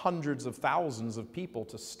hundreds of thousands of people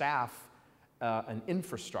to staff an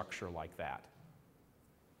infrastructure like that.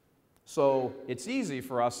 So it's easy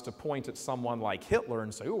for us to point at someone like Hitler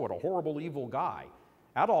and say, "Oh, what a horrible, evil guy."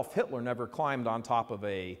 Adolf Hitler never climbed on top of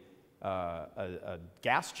a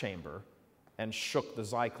gas chamber and shook the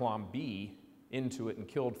Zyklon B into it and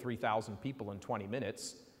killed 3,000 people in 20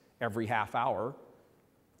 minutes every half hour,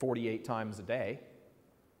 48 times a day.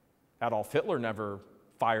 Adolf Hitler never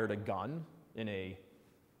fired a gun in a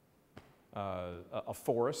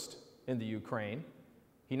forest in the Ukraine.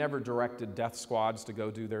 He never directed death squads to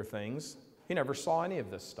go do their things. He never saw any of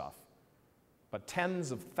this stuff. But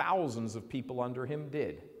tens of thousands of people under him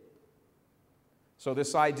did. So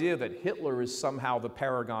this idea that Hitler is somehow the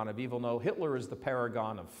paragon of evil, no, Hitler is the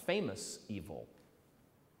paragon of famous evil.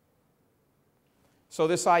 So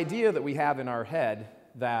this idea that we have in our head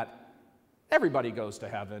that everybody goes to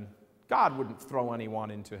heaven, God wouldn't throw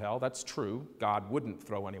anyone into hell. That's true. God wouldn't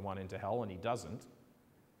throw anyone into hell, and he doesn't.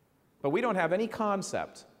 But we don't have any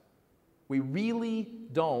concept. We really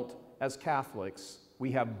don't, as Catholics.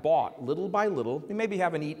 We have bought little by little. We maybe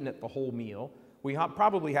haven't eaten it the whole meal. We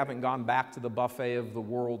probably haven't gone back to the buffet of the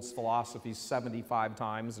world's philosophies 75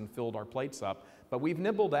 times and filled our plates up, but we've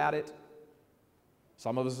nibbled at it.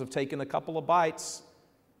 Some of us have taken a couple of bites,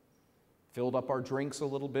 filled up our drinks a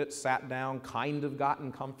little bit, sat down, kind of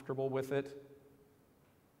gotten comfortable with it.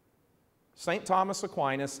 St. Thomas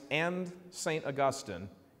Aquinas and St. Augustine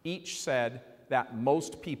each said that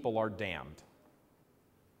most people are damned.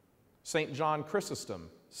 St. John Chrysostom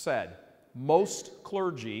said, most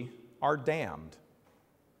clergy are damned.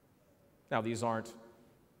 Now, these aren't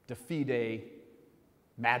de fide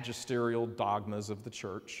magisterial dogmas of the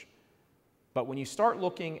church, but when you start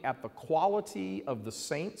looking at the quality of the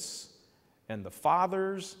saints and the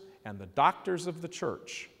fathers and the doctors of the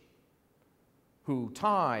church, who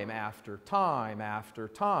time after time after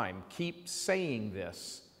time keep saying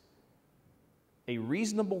this, a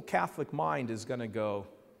reasonable Catholic mind is going to go,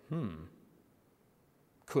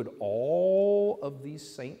 could all of these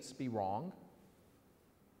saints be wrong?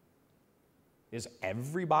 Is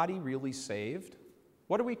everybody really saved?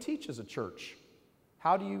 What do we teach as a church?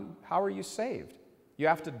 How are you saved? You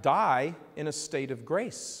have to die in a state of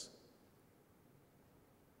grace.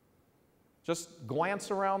 Just glance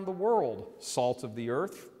around the world, salt of the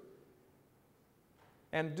earth,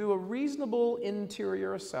 and do a reasonable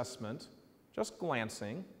interior assessment, just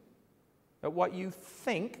glancing at what you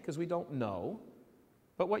think, because we don't know,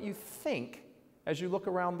 but what you think as you look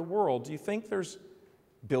around the world. Do you think there's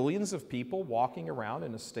billions of people walking around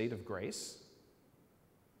in a state of grace?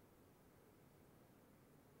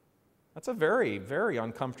 That's a very, very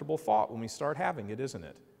uncomfortable thought when we start having it, isn't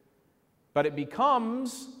it? But it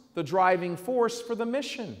becomes the driving force for the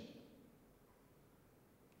mission.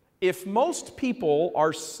 If most people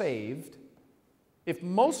are saved, if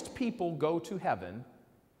most people go to heaven,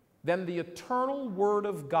 then the eternal Word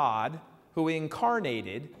of God, who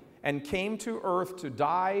incarnated and came to earth to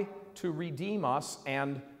die to redeem us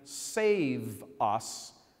and save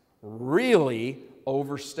us, really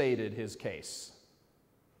overstated his case.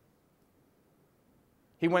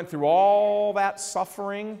 He went through all that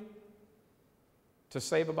suffering to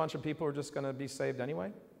save a bunch of people who are just going to be saved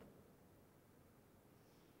anyway?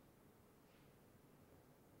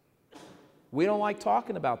 We don't like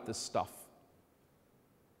talking about this stuff.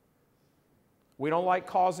 We don't like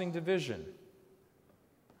causing division.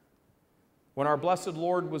 When our blessed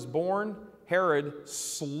Lord was born, Herod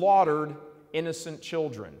slaughtered innocent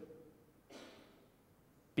children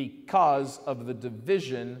because of the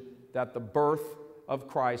division that the birth of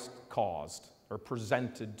Christ caused or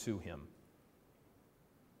presented to him.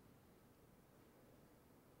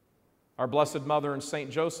 Our Blessed Mother and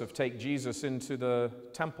St. Joseph take Jesus into the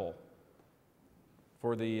temple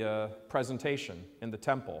for the presentation in the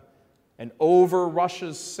temple, and over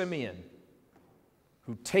rushes Simeon,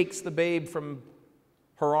 who takes the babe from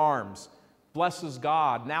her arms, blesses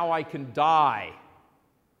God, now I can die.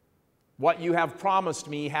 What you have promised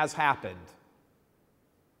me has happened.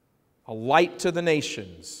 A light to the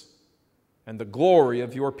nations and the glory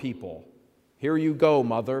of your people. Here you go,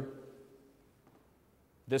 Mother.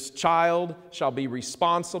 This child shall be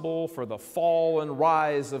responsible for the fall and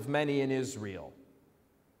rise of many in Israel.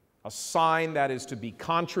 A sign that is to be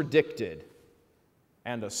contradicted,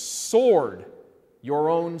 and a sword your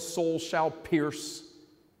own soul shall pierce,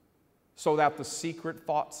 so that the secret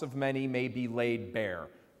thoughts of many may be laid bare.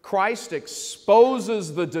 Christ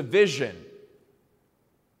exposes the division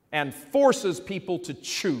and forces people to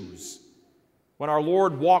choose. When our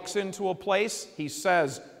Lord walks into a place, he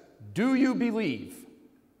says, do you believe?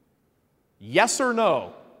 Yes or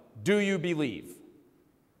no, do you believe?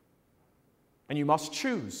 And you must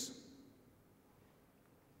choose.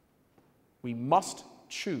 We must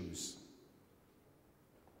choose.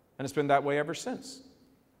 And it's been that way ever since.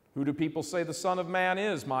 Who do people say the Son of Man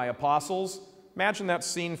is? My apostles. Imagine that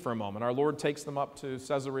scene for a moment. Our Lord takes them up to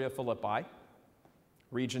Caesarea Philippi,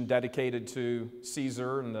 region dedicated to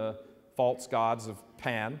Caesar and the false gods of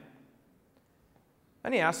Pan.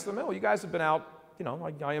 And he asks them, oh, you guys have been out,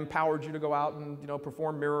 I empowered you to go out and,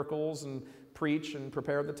 perform miracles and preach and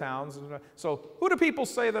prepare the towns. So who do people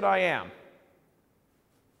say that I am?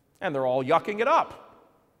 And they're all yucking it up.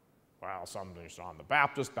 Well, somebody's John the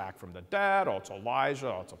Baptist back from the dead. Oh, it's Elijah.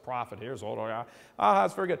 Oh, it's a prophet. Here's old.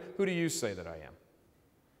 That's very good. Who do you say that I am?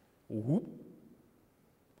 Whoop.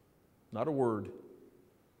 Not a word.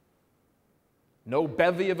 No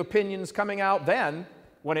bevy of opinions coming out then.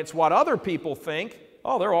 When it's what other people think,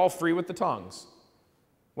 oh, they're all free with the tongues.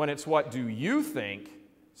 When it's what do you think,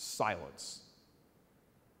 silence.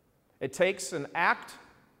 It takes an act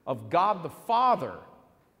of God the Father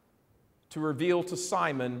to reveal to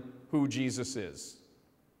Simon who Jesus is.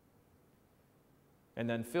 And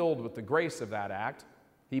then filled with the grace of that act,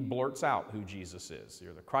 he blurts out who Jesus is.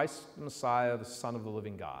 You're the Christ, the Messiah, the Son of the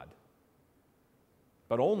living God.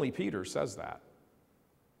 But only Peter says that.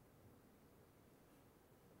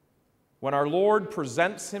 When our Lord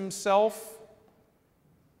presents himself,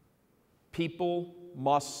 people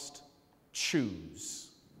must choose.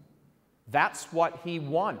 That's what he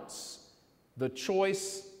wants. The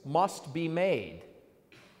choice must be made.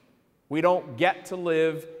 We don't get to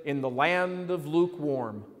live in the land of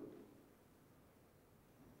lukewarm.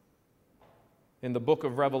 In the book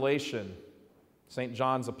of Revelation, St.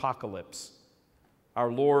 John's Apocalypse,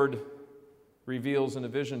 our Lord reveals in a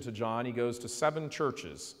vision to John, he goes to 7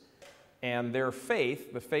 churches, and their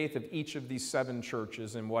faith, the faith of each of these 7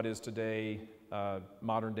 churches in what is today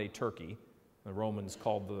modern-day Turkey, the Romans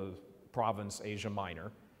called the province Asia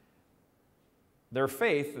Minor, their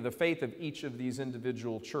faith, the faith of each of these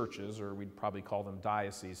individual churches, or we'd probably call them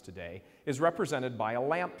dioceses today, is represented by a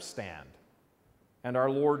lampstand. And our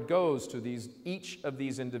Lord goes to each of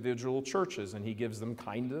these individual churches, and he gives them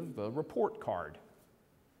kind of a report card.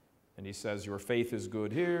 And he says, your faith is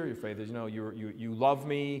good here, your faith is, you love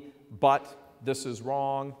me, but this is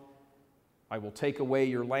wrong. I will take away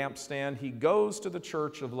your lampstand. He goes to the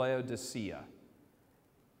church of Laodicea,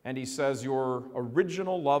 and he says, your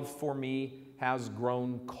original love for me has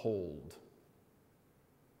grown cold.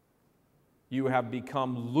 You have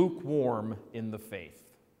become lukewarm in the faith.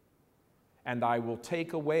 And I will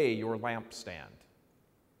take away your lampstand.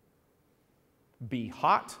 Be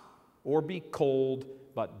hot or be cold,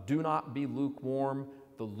 but do not be lukewarm.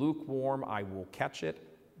 The lukewarm, I will catch it,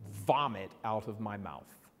 vomit out of my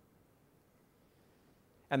mouth.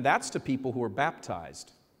 And that's to people who are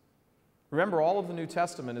baptized. Remember, all of the New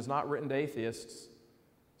Testament is not written to atheists.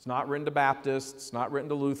 It's not written to Baptists. It's not written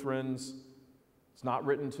to Lutherans. It's not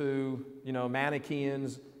written to,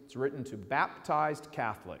 Manichaeans. It's written to baptized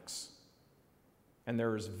Catholics. And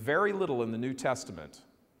there is very little in the New Testament,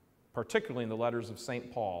 particularly in the letters of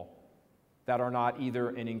St. Paul, that are not either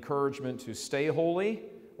an encouragement to stay holy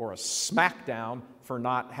or a smackdown for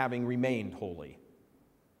not having remained holy.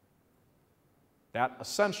 That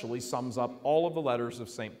essentially sums up all of the letters of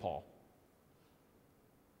St. Paul.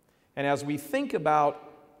 And as we think about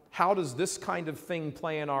how does this kind of thing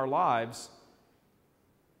play in our lives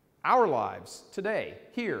today,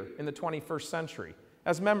 here in the 21st century,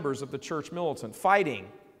 as members of the church militant, fighting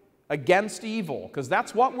against evil, because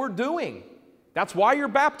that's what we're doing. That's why you're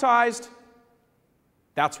baptized.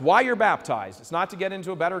 That's why you're baptized. It's not to get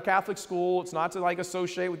into a better Catholic school. It's not to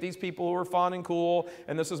associate with these people who are fun and cool,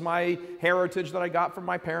 and this is my heritage that I got from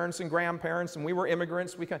my parents and grandparents, and we were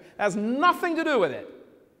immigrants. It has nothing to do with it.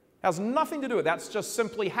 It has nothing to do with it. That's just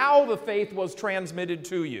simply how the faith was transmitted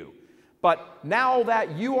to you. But now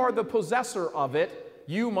that you are the possessor of it,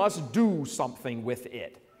 you must do something with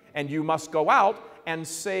it. And you must go out and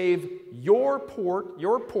save your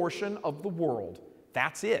portion of the world.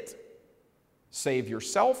 That's it. Save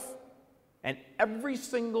yourself and every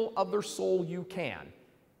single other soul you can.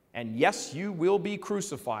 And yes, you will be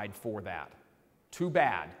crucified for that. Too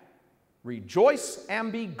bad. Rejoice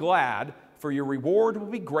and be glad, for your reward will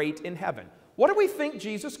be great in heaven. What do we think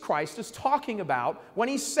Jesus Christ is talking about when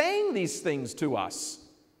he's saying these things to us?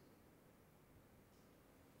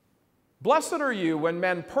 Blessed are you when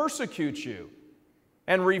men persecute you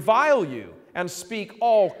and revile you and speak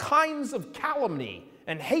all kinds of calumny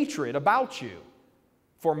and hatred about you.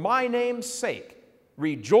 For my name's sake,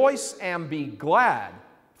 rejoice and be glad,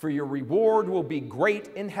 for your reward will be great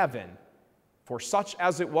in heaven, for such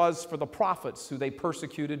as it was for the prophets who they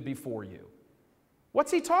persecuted before you.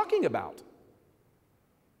 What's he talking about?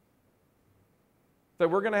 That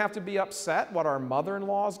we're going to have to be upset what our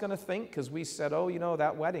mother-in-law is going to think because we said,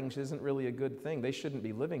 that wedding isn't really a good thing. They shouldn't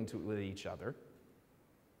be living with each other.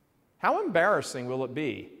 How embarrassing will it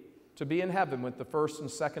be to be in heaven with the 1st and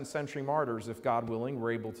 2nd century martyrs, if God willing,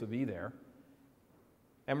 we're able to be there.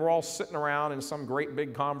 And we're all sitting around in some great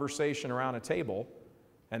big conversation around a table,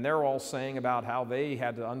 and they're all saying about how they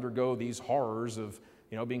had to undergo these horrors of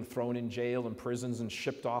being thrown in jail and prisons and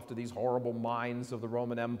shipped off to these horrible mines of the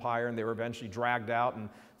Roman Empire, and they were eventually dragged out and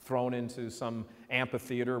thrown into some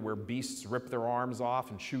amphitheater where beasts ripped their arms off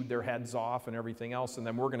and chewed their heads off and everything else, and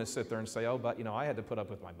then we're going to sit there and say, but I had to put up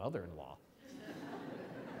with my mother-in-law.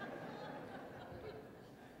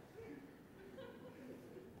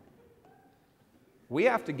 We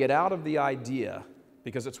have to get out of the idea,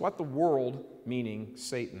 because it's what the world, meaning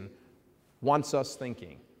Satan, wants us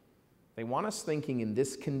thinking. They want us thinking in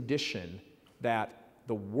this condition that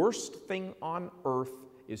the worst thing on earth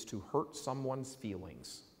is to hurt someone's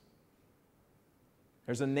feelings.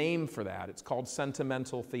 There's a name for that. It's called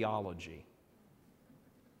sentimental theology.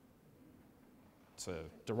 It's a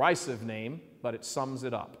derisive name, but it sums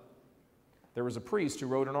it up. There was a priest who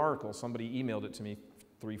wrote an article. Somebody emailed it to me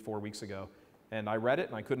 3-4 weeks ago. And I read it,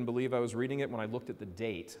 and I couldn't believe I was reading it when I looked at the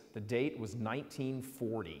date. The date was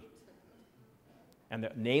 1940. And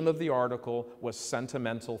the name of the article was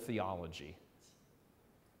Sentimental Theology.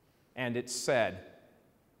 And it said,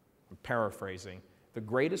 I'm paraphrasing, the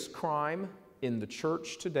greatest crime in the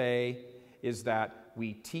church today is that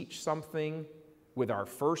we teach something with our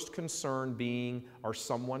first concern being, are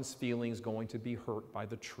someone's feelings going to be hurt by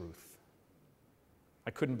the truth?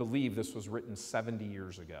 I couldn't believe this was written 70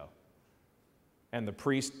 years ago. And the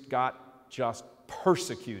priest got just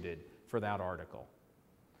persecuted for that article.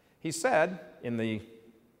 He said in the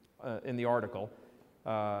article,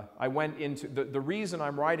 I went into, the reason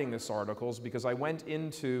I'm writing this article is because I went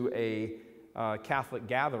into a Catholic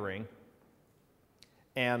gathering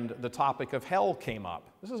and the topic of hell came up.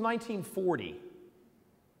 This is 1940.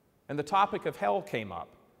 And the topic of hell came up.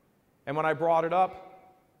 And when I brought it up,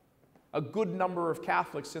 a good number of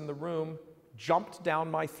Catholics in the room jumped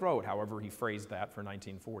down my throat, however he phrased that for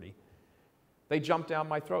 1940. They jumped down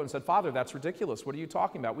my throat and said, "Father, that's ridiculous. What are you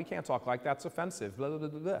talking about? We can't talk like that's offensive." Blah, blah,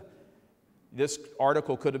 blah, blah. This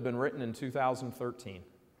article could have been written in 2013.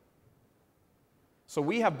 So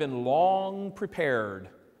we have been long prepared,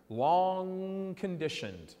 long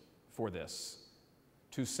conditioned for this,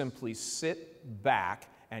 to simply sit back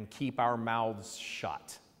and keep our mouths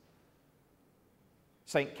shut.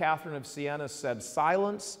 St. Catherine of Siena said,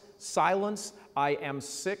 "Silence, silence, I am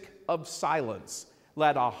sick of silence.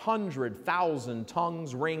 Let 100,000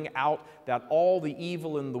 tongues ring out that all the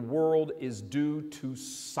evil in the world is due to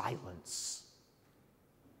silence."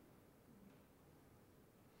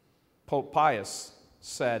 Pope Pius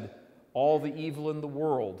said, "All the evil in the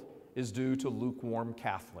world is due to lukewarm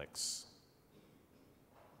Catholics."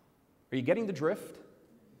 Are you getting the drift?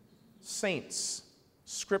 Saints,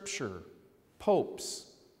 scripture,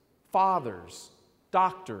 popes, fathers,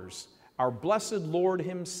 doctors, our blessed Lord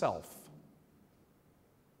himself.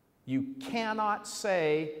 You cannot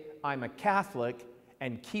say, "I'm a Catholic,"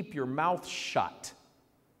 and keep your mouth shut.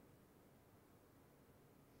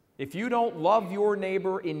 If you don't love your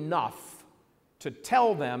neighbor enough to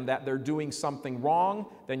tell them that they're doing something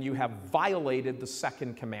wrong, then you have violated the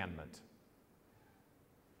second commandment.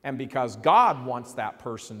 And because God wants that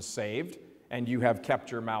person saved, and you have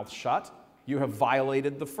kept your mouth shut, you have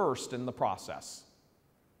violated the first in the process.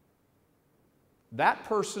 That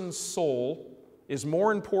person's soul is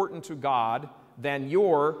more important to God than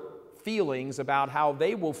your feelings about how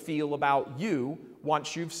they will feel about you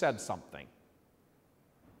once you've said something.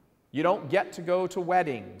 You don't get to go to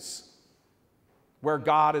weddings where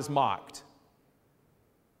God is mocked.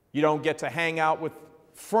 You don't get to hang out with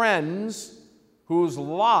friends whose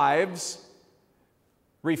lives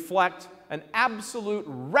reflect an absolute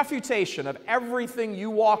refutation of everything you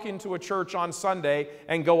walk into a church on Sunday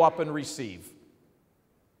and go up and receive.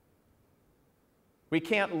 We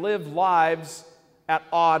can't live lives at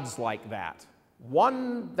odds like that.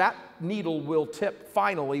 That needle will tip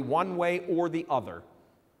finally one way or the other.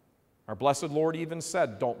 Our blessed Lord even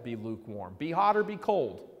said, "Don't be lukewarm. Be hot or be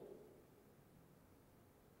cold."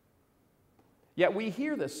 Yet we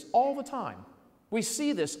hear this all the time. We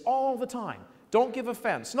see this all the time. Don't give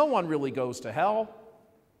offense. No one really goes to hell.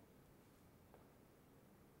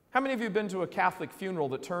 How many of you have been to a Catholic funeral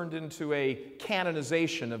that turned into a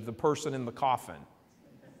canonization of the person in the coffin?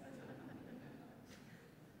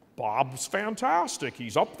 Bob's fantastic.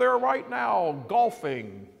 He's up there right now,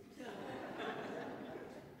 golfing.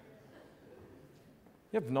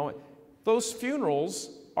 You have no. Those funerals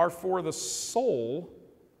are for the soul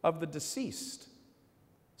of the deceased,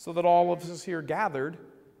 so that all of us here gathered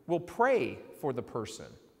will pray for the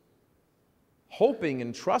person, hoping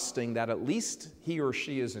and trusting that at least he or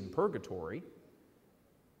she is in purgatory,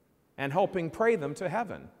 and helping pray them to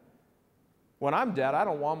heaven. When I'm dead, I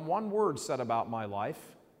don't want one word said about my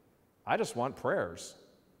life. I just want prayers.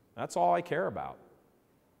 That's all I care about.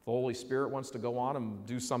 If the Holy Spirit wants to go on and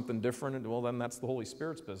do something different, well, then that's the Holy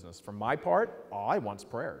Spirit's business. For my part, all I want is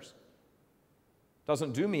prayers.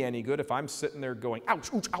 Doesn't do me any good if I'm sitting there going,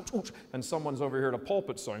 "Ouch, ouch, ouch, ouch," and someone's over here at a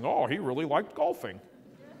pulpit saying, "Oh, he really liked golfing."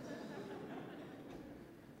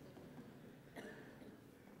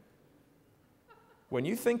 When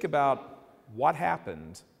you think about what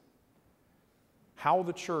happened, how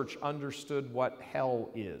the church understood what hell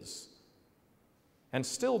is, and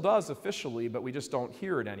still does officially, but we just don't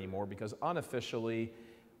hear it anymore because unofficially,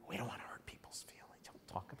 we don't want to hurt people's feelings. Don't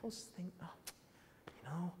talk about those things. Oh, you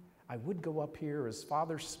know, I would go up here as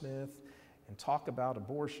Father Smith and talk about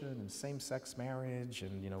abortion and same-sex marriage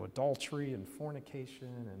and, adultery and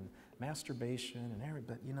fornication and masturbation and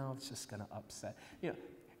everything, but, it's just going to upset.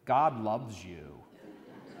 God loves you.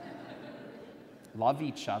 Love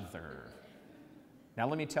each other. Now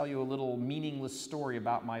let me tell you a little meaningless story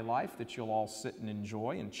about my life that you'll all sit and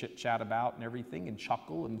enjoy and chit-chat about and everything and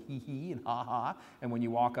chuckle and hee-hee and ha-ha. And when you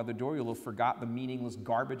walk out the door, you'll have forgot the meaningless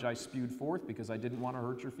garbage I spewed forth because I didn't want to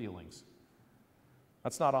hurt your feelings.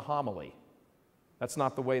 That's not a homily. That's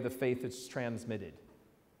not the way the faith is transmitted.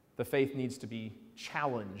 The faith needs to be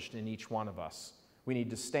challenged in each one of us. We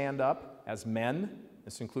need to stand up as men.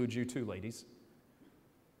 This includes you too, ladies.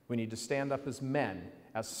 We need to stand up as men,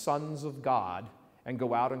 as sons of God, and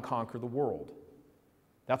go out and conquer the world.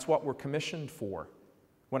 That's what we're commissioned for.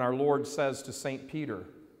 When our Lord says to St. Peter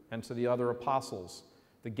and to the other apostles,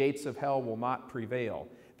 the gates of hell will not prevail.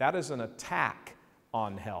 That is an attack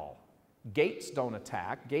on hell. Gates don't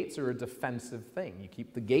attack. Gates are a defensive thing. You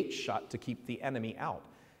keep the gate shut to keep the enemy out.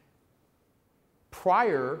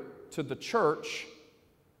 Prior to the church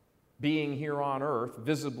being here on earth,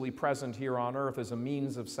 visibly present here on earth as a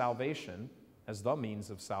means of salvation, as the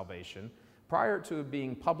means of salvation, prior to it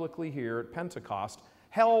being publicly here at Pentecost,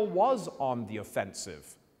 hell was on the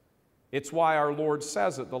offensive. It's why our Lord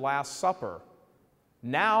says at the Last Supper,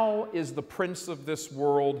 "Now is the prince of this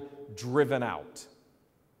world driven out."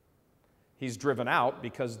 He's driven out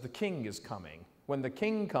because the king is coming. When the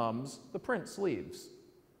king comes, the prince leaves.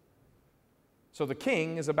 So the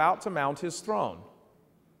king is about to mount his throne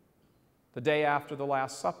the day after the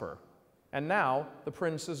Last Supper. And now the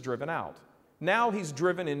prince is driven out. Now he's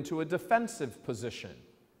driven into a defensive position.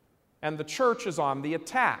 And the church is on the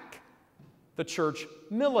attack. The church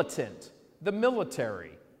militant, the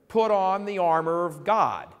military, put on the armor of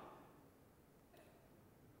God.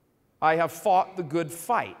 I have fought the good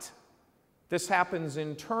fight. This happens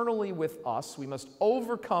internally with us. We must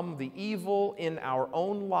overcome the evil in our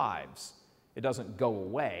own lives. It doesn't go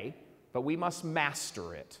away, but we must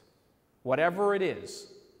master it. Whatever it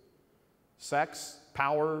is, sex,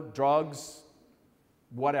 power, drugs,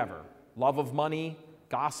 whatever, love of money,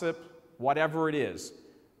 gossip, whatever it is,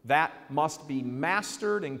 that must be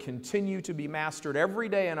mastered and continue to be mastered every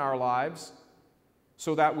day in our lives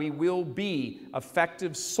so that we will be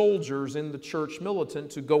effective soldiers in the church militant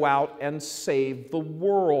to go out and save the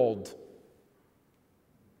world.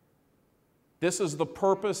 This is the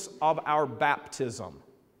purpose of our baptism.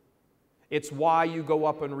 It's why you go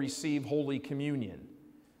up and receive Holy Communion,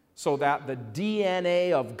 so that the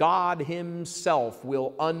DNA of God Himself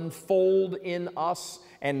will unfold in us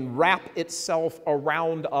and wrap itself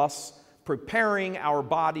around us, preparing our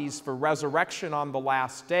bodies for resurrection on the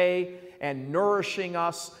last day and nourishing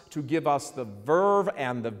us to give us the verve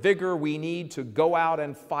and the vigor we need to go out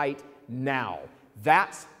and fight now.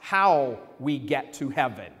 That's how we get to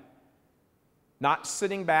heaven. Not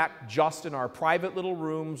sitting back just in our private little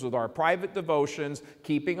rooms with our private devotions,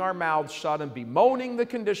 keeping our mouths shut and bemoaning the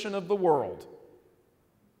condition of the world.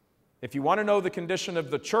 If you want to know the condition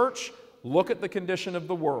of the church, look at the condition of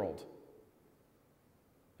the world.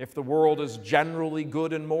 If the world is generally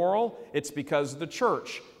good and moral, it's because the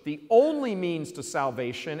church, the only means to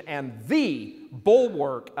salvation and the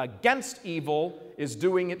bulwark against evil, is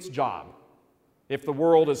doing its job. If the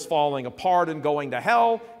world is falling apart and going to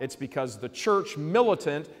hell, it's because the church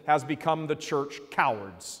militant has become the church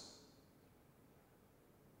cowards.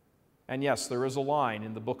 And yes, there is a line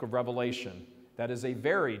in the book of Revelation that is a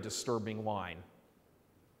very disturbing line.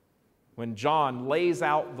 When John lays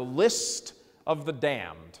out the list of the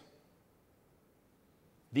damned,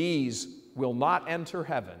 these will not enter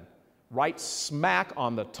heaven. Right smack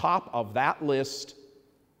on the top of that list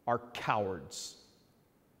are cowards.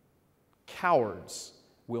 Cowards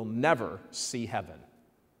will never see heaven.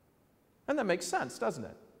 And that makes sense, doesn't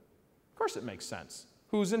it? Of course it makes sense.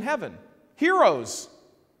 Who's in heaven? Heroes.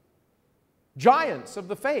 Giants of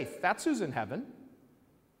the faith. That's who's in heaven.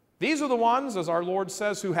 These are the ones, as our Lord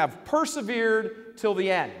says, who have persevered till the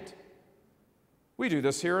end. We do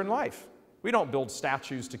this here in life. We don't build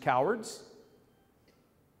statues to cowards.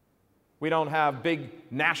 We don't have big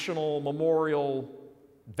national memorial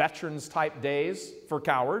veterans-type days for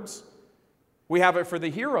cowards. We have it for the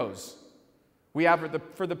heroes. We have it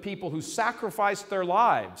for the people who sacrificed their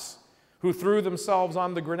lives, who threw themselves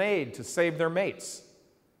on the grenade to save their mates,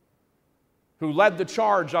 who led the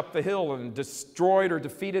charge up the hill and destroyed or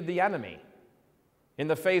defeated the enemy in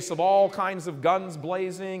the face of all kinds of guns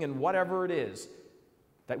blazing and whatever it is,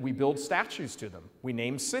 that we build statues to them. We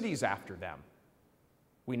name cities after them.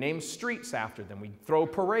 We name streets after them. We throw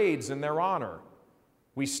parades in their honor.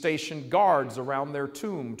 We station guards around their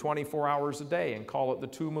tomb 24 hours a day and call it the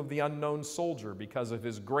Tomb of the Unknown Soldier because of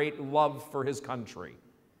his great love for his country.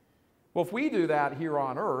 Well, if we do that here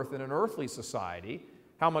on earth in an earthly society,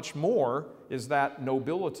 how much more is that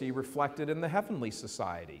nobility reflected in the heavenly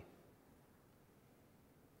society?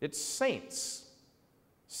 It's saints.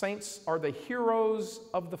 Saints are the heroes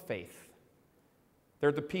of the faith.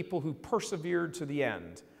 They're the people who persevered to the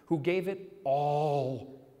end, who gave it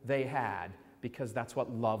all they had, because that's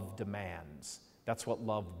what love demands. That's what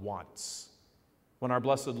love wants. When our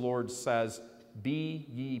blessed Lord says, "Be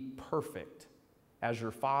ye perfect, as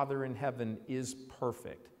your Father in heaven is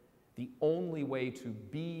perfect." The only way to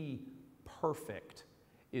be perfect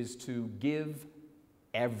is to give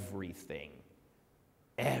everything.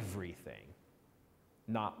 Everything.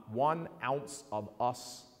 Not 1 ounce of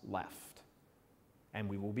us left. And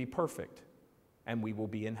we will be perfect. And we will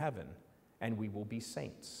be in heaven. And we will be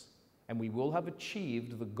saints. And we will have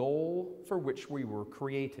achieved the goal for which we were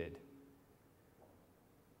created.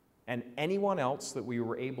 And anyone else that we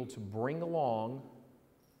were able to bring along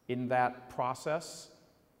in that process,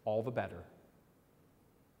 all the better.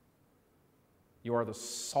 You are the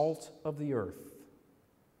salt of the earth.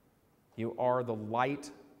 You are the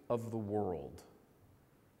light of the world.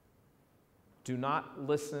 Do not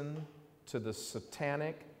listen to the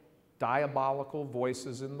satanic, diabolical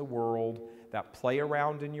voices in the world that play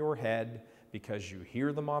around in your head because you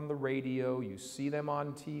hear them on the radio, you see them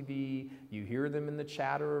on TV, you hear them in the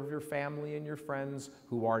chatter of your family and your friends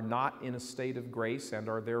who are not in a state of grace and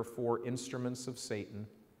are therefore instruments of Satan.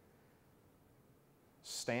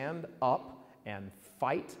 Stand up and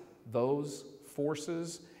fight those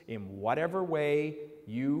forces in whatever way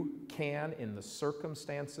you can in the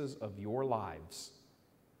circumstances of your lives.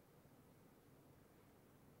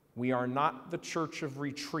 We are not the church of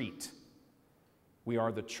retreat. We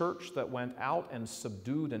are the church that went out and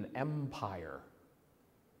subdued an empire.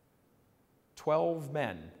 12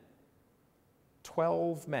 men.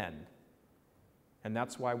 12 men. And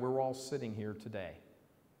that's why we're all sitting here today.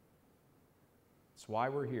 That's why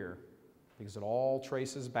we're here, because it all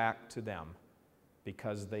traces back to them,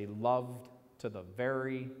 because they loved to the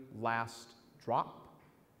very last drop,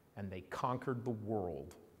 and they conquered the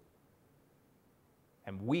world.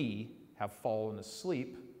 And we have fallen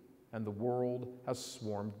asleep, and the world has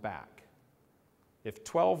swarmed back. If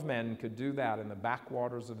 12 men could do that in the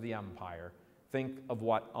backwaters of the empire, think of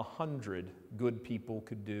what 100 good people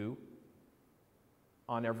could do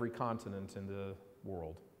on every continent in the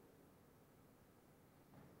world.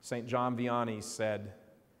 St. John Vianney said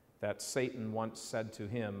that Satan once said to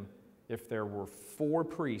him, "If there were 4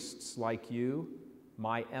 priests like you,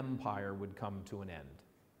 my empire would come to an end."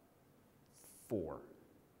 4.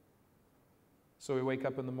 So we wake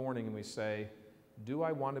up in the morning and we say, do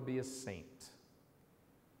I want to be a saint?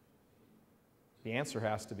 The answer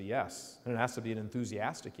has to be yes, and it has to be an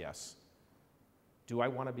enthusiastic yes. Do I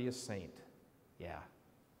want to be a saint? Yeah,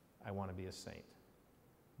 I want to be a saint.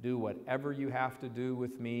 Do whatever you have to do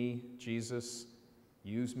with me, Jesus.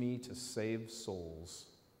 Use me to save souls.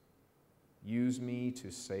 Use me to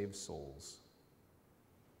save souls.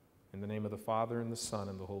 In the name of the Father, and the Son,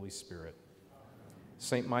 and the Holy Spirit.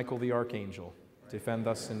 Saint Michael the Archangel, defend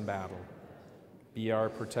us in battle. Be our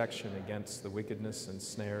protection against the wickedness and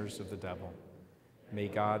snares of the devil. May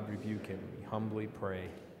God rebuke him, we humbly pray.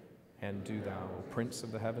 And do thou, O Prince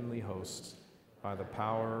of the heavenly hosts, by the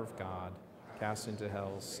power of God, cast into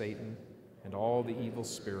hell Satan and all the evil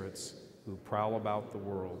spirits who prowl about the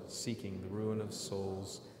world, seeking the ruin of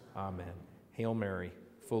souls. Amen. Hail Mary,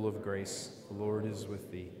 full of grace, the Lord is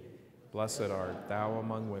with thee. Blessed art thou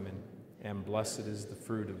among women, and blessed is the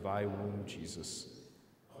fruit of thy womb, Jesus.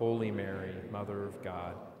 Holy Mary, Mother of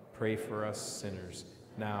God, pray for us sinners,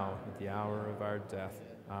 now at the hour of our death.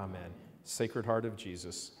 Amen. Sacred Heart of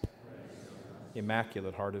Jesus,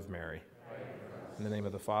 Immaculate Heart of Mary, in the name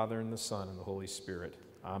of the Father, and the Son, and the Holy Spirit.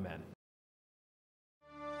 Amen.